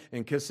hugging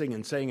and kissing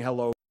and saying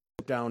hello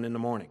down in the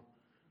morning.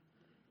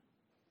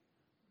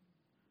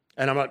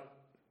 And I'm not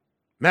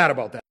mad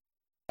about that.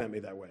 At me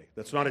that way.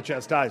 That's not a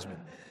chastisement.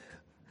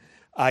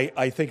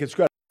 I think it's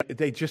good.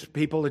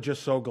 People are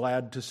just so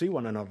glad to see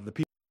one another. The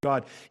people of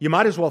God. You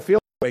might as well feel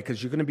that way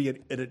because you're going to be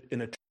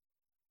in a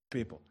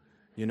people.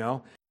 You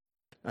know,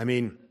 I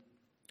mean,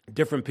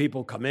 different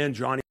people come in.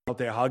 Johnny out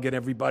there hugging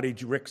everybody.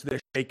 Rick's there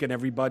shaking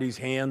everybody's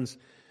hands.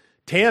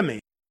 Tammy,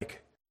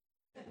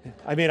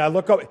 I mean, I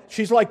look up.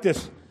 She's like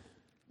this.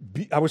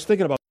 I was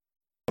thinking about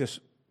this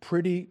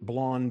pretty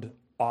blonde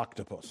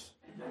octopus.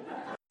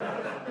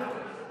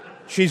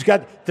 She's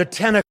got the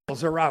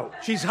tentacles are out.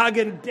 She's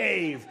hugging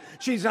Dave.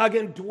 She's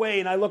hugging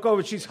Dwayne. I look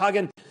over. She's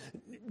hugging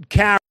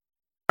Karen.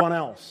 Everyone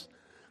else,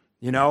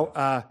 you know.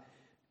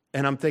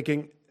 And I'm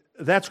thinking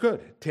that's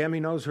good. Tammy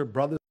knows her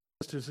brothers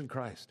and sisters in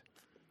Christ.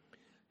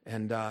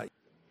 And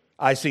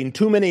I've seen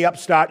too many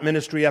upstart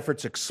ministry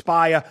efforts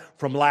expire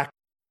from lack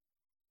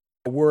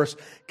of worse,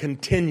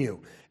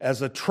 continue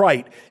as a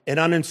trite and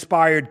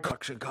uninspired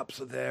suction cups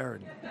are there.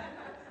 And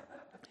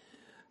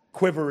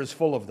quiver is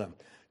full of them.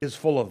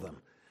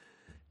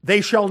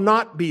 They shall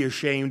not be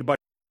ashamed, but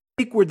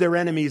speak with their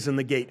enemies in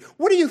the gate.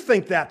 What do you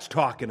think that's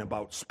talking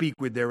about, speak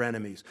with their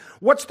enemies?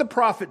 What's the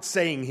prophet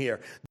saying here?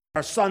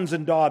 Our sons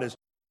and daughters.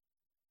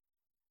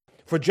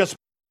 For just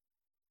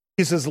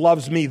Jesus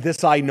loves me,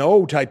 this I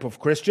know type of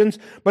Christians,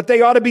 but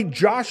they ought to be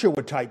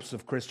Joshua types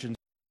of Christians.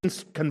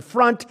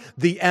 Confront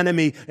the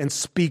enemy and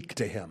speak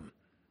to him.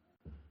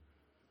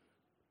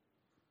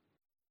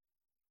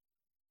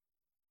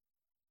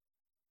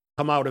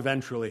 Come out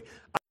eventually.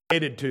 I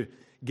waited to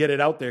get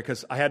it out there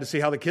because I had to see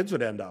how the kids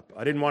would end up.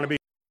 I didn't want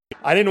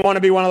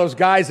to be one of those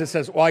guys that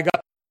says, well,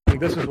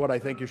 this is what I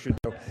think you should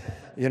do,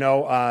 you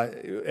know,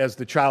 as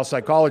the child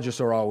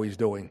psychologists are always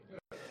doing.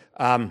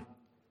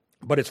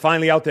 But it's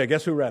finally out there.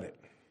 Guess who read it?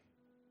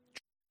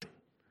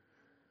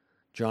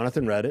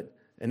 Jonathan read it.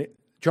 And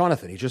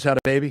Jonathan, he just had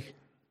a baby.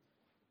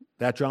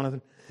 That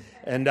Jonathan.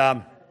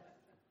 And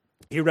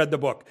he read the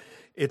book.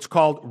 It's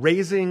called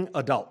Raising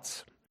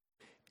Adults.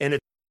 And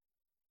it's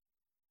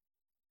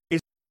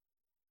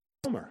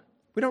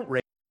we don't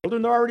raise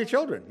children. They're already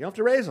children. You don't have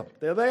to raise them.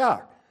 There they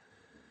are.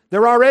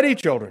 They're already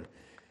children.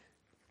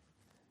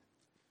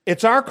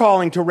 It's our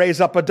calling to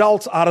raise up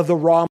adults out of the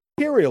raw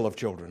material of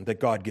children that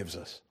God gives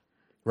us.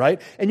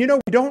 Right? And you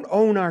know, we don't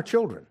own our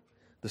children.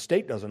 The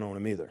state doesn't own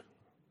them either.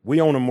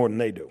 We own them more than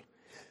they do.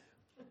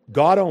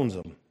 God owns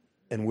them,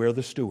 and we're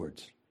the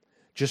stewards.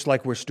 Just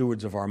like we're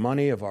stewards of our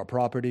money, of our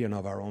property, and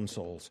of our own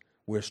souls.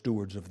 We're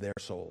stewards of their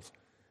souls.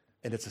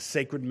 And it's a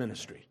sacred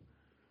ministry.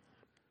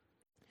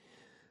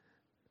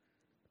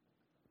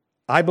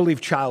 I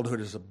believe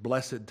childhood is a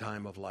blessed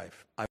time of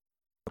life. I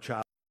don't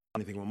child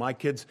anything. When my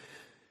kids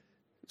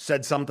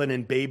said something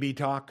in baby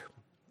talk,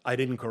 I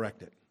didn't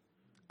correct it.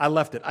 I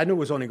left it. I knew it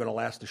was only going to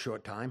last a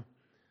short time.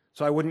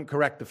 So I wouldn't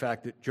correct the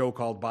fact that Joe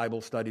called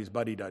Bible studies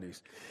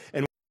buddy-duddies.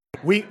 And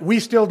we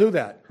still do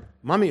that.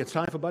 Mommy, it's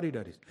time for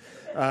buddy-duddies.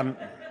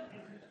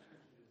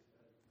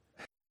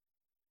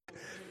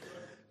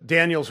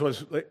 Daniels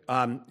was we're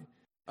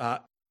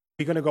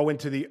going to go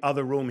into the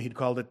other room. He'd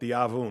called it the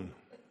Avun.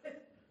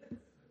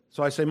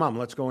 So I say, Mom,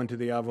 let's go into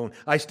the Avun.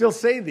 I still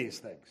say these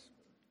things.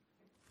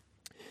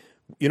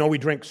 You know, we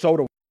drink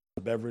soda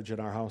beverage in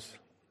our house.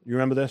 You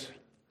remember this?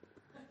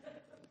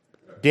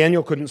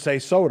 Daniel couldn't say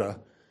soda.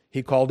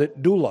 He called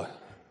it Dula.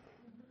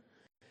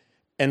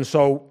 And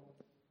so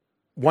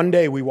one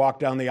day we walked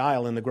down the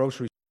aisle in the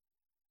grocery store.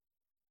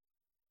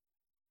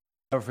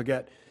 I'll never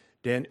forget.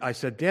 I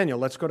said, Daniel,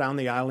 let's go down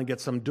the aisle and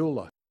get some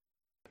Dula.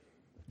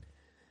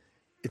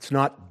 It's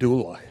not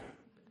Dula.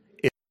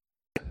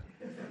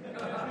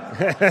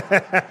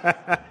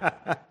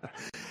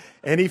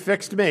 And he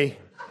fixed me.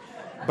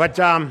 But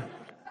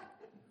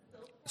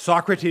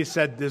Socrates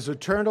said there's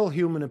eternal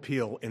human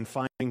appeal in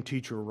finding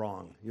teacher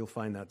wrong. You'll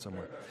find that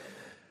somewhere.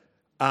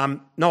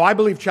 No, I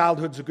believe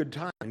childhood's a good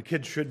time, and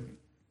kids should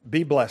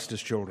be blessed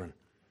as children.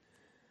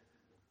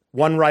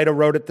 One writer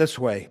wrote it this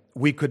way: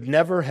 we could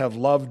never have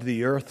loved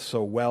the earth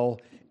so well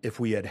if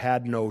we had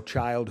had no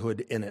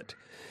childhood in it.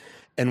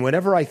 And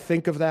whenever I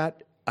think of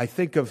that, I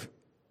think of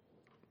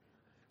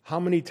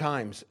how many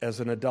times as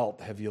an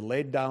adult have you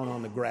laid down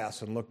on the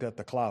grass and looked at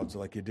the clouds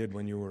like you did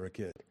when you were a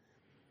kid?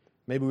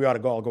 Maybe we ought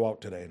to all go out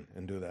today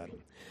and do that.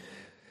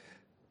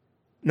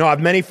 No, I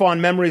have many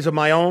fond memories of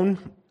my own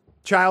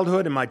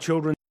childhood and my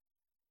children's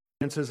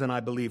experiences, and I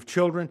believe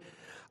children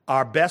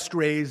are best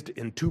raised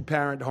in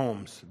two-parent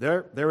homes.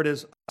 There it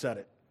is. I said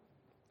it.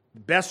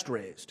 Best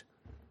raised.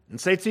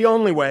 And say it's the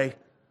only way.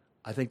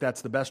 I think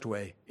that's the best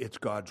way. It's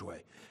God's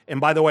way.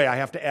 And by the way, I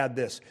have to add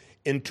this.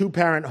 In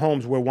two-parent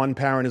homes where one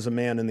parent is a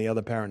man and the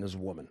other parent is a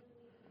woman.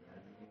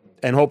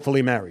 And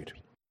hopefully married.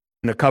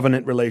 In a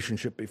covenant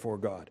relationship before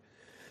God.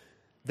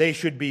 They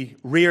should be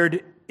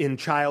reared in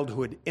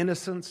childhood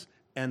innocence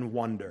and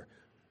wonder.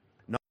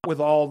 Not with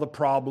all the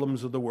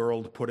problems of the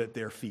world put at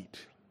their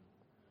feet.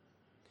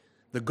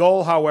 The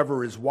goal,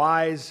 however, is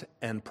wise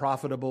and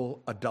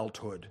profitable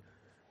adulthood.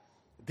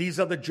 These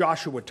are the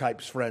Joshua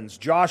types, friends.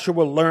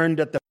 Joshua learned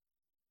at the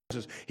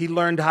he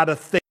learned how to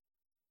think,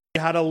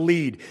 how to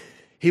lead.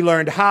 He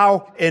learned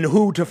how and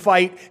who to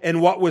fight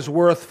and what was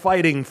worth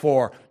fighting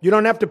for. You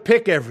don't have to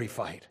pick every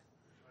fight.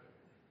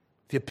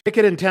 If you pick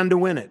it, intend to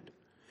win it.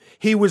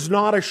 He was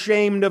not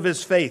ashamed of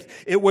his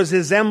faith. It was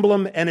his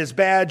emblem and his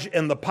badge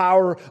and the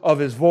power of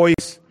his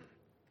voice.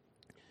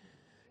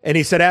 And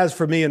he said, as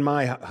for me and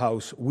my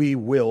house, we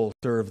will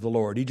serve the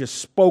Lord. He just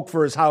spoke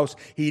for his house.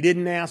 He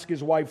didn't ask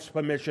his wife's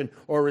permission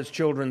or his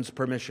children's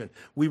permission.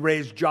 We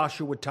raised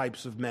Joshua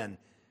types of men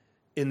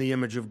in the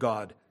image of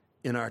God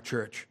in our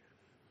church.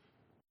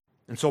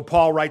 And so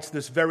Paul writes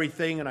this very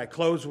thing, and I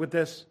close with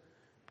this.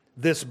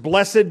 This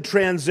blessed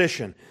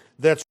transition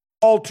that's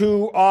all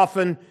too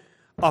often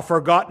a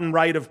forgotten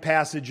rite of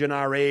passage in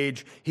our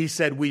age. He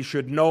said we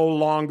should no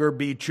longer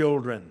be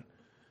children,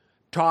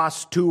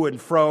 tossed to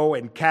and fro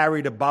and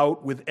carried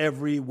about with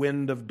every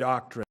wind of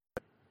doctrine.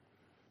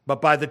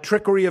 But by the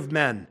trickery of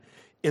men,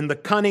 in the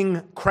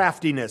cunning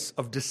craftiness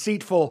of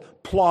deceitful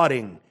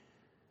plotting,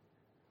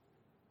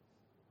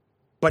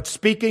 but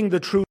speaking the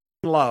truth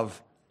in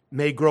love,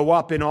 may grow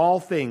up in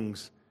all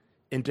things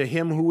into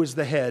him who is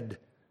the head,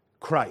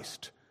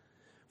 Christ,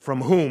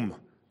 from whom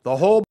the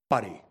whole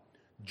body,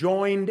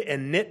 joined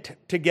and knit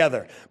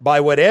together by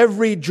what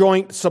every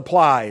joint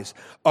supplies,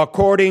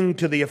 according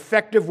to the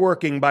effective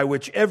working by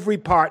which every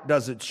part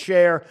does its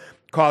share,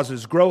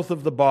 causes growth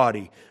of the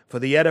body for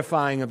the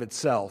edifying of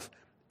itself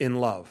in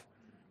love.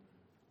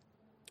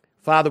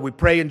 Father, we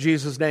pray in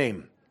Jesus'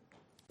 name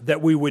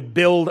that we would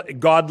build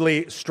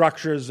godly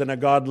structures in a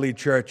godly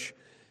church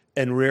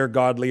and rear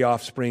godly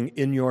offspring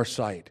in your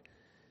sight.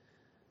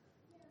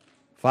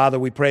 Father,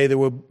 we pray that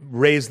we'll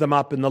raise them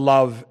up in the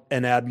love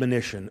and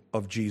admonition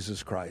of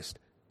Jesus Christ.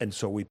 And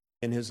so we pray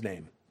in his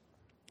name.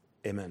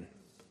 Amen.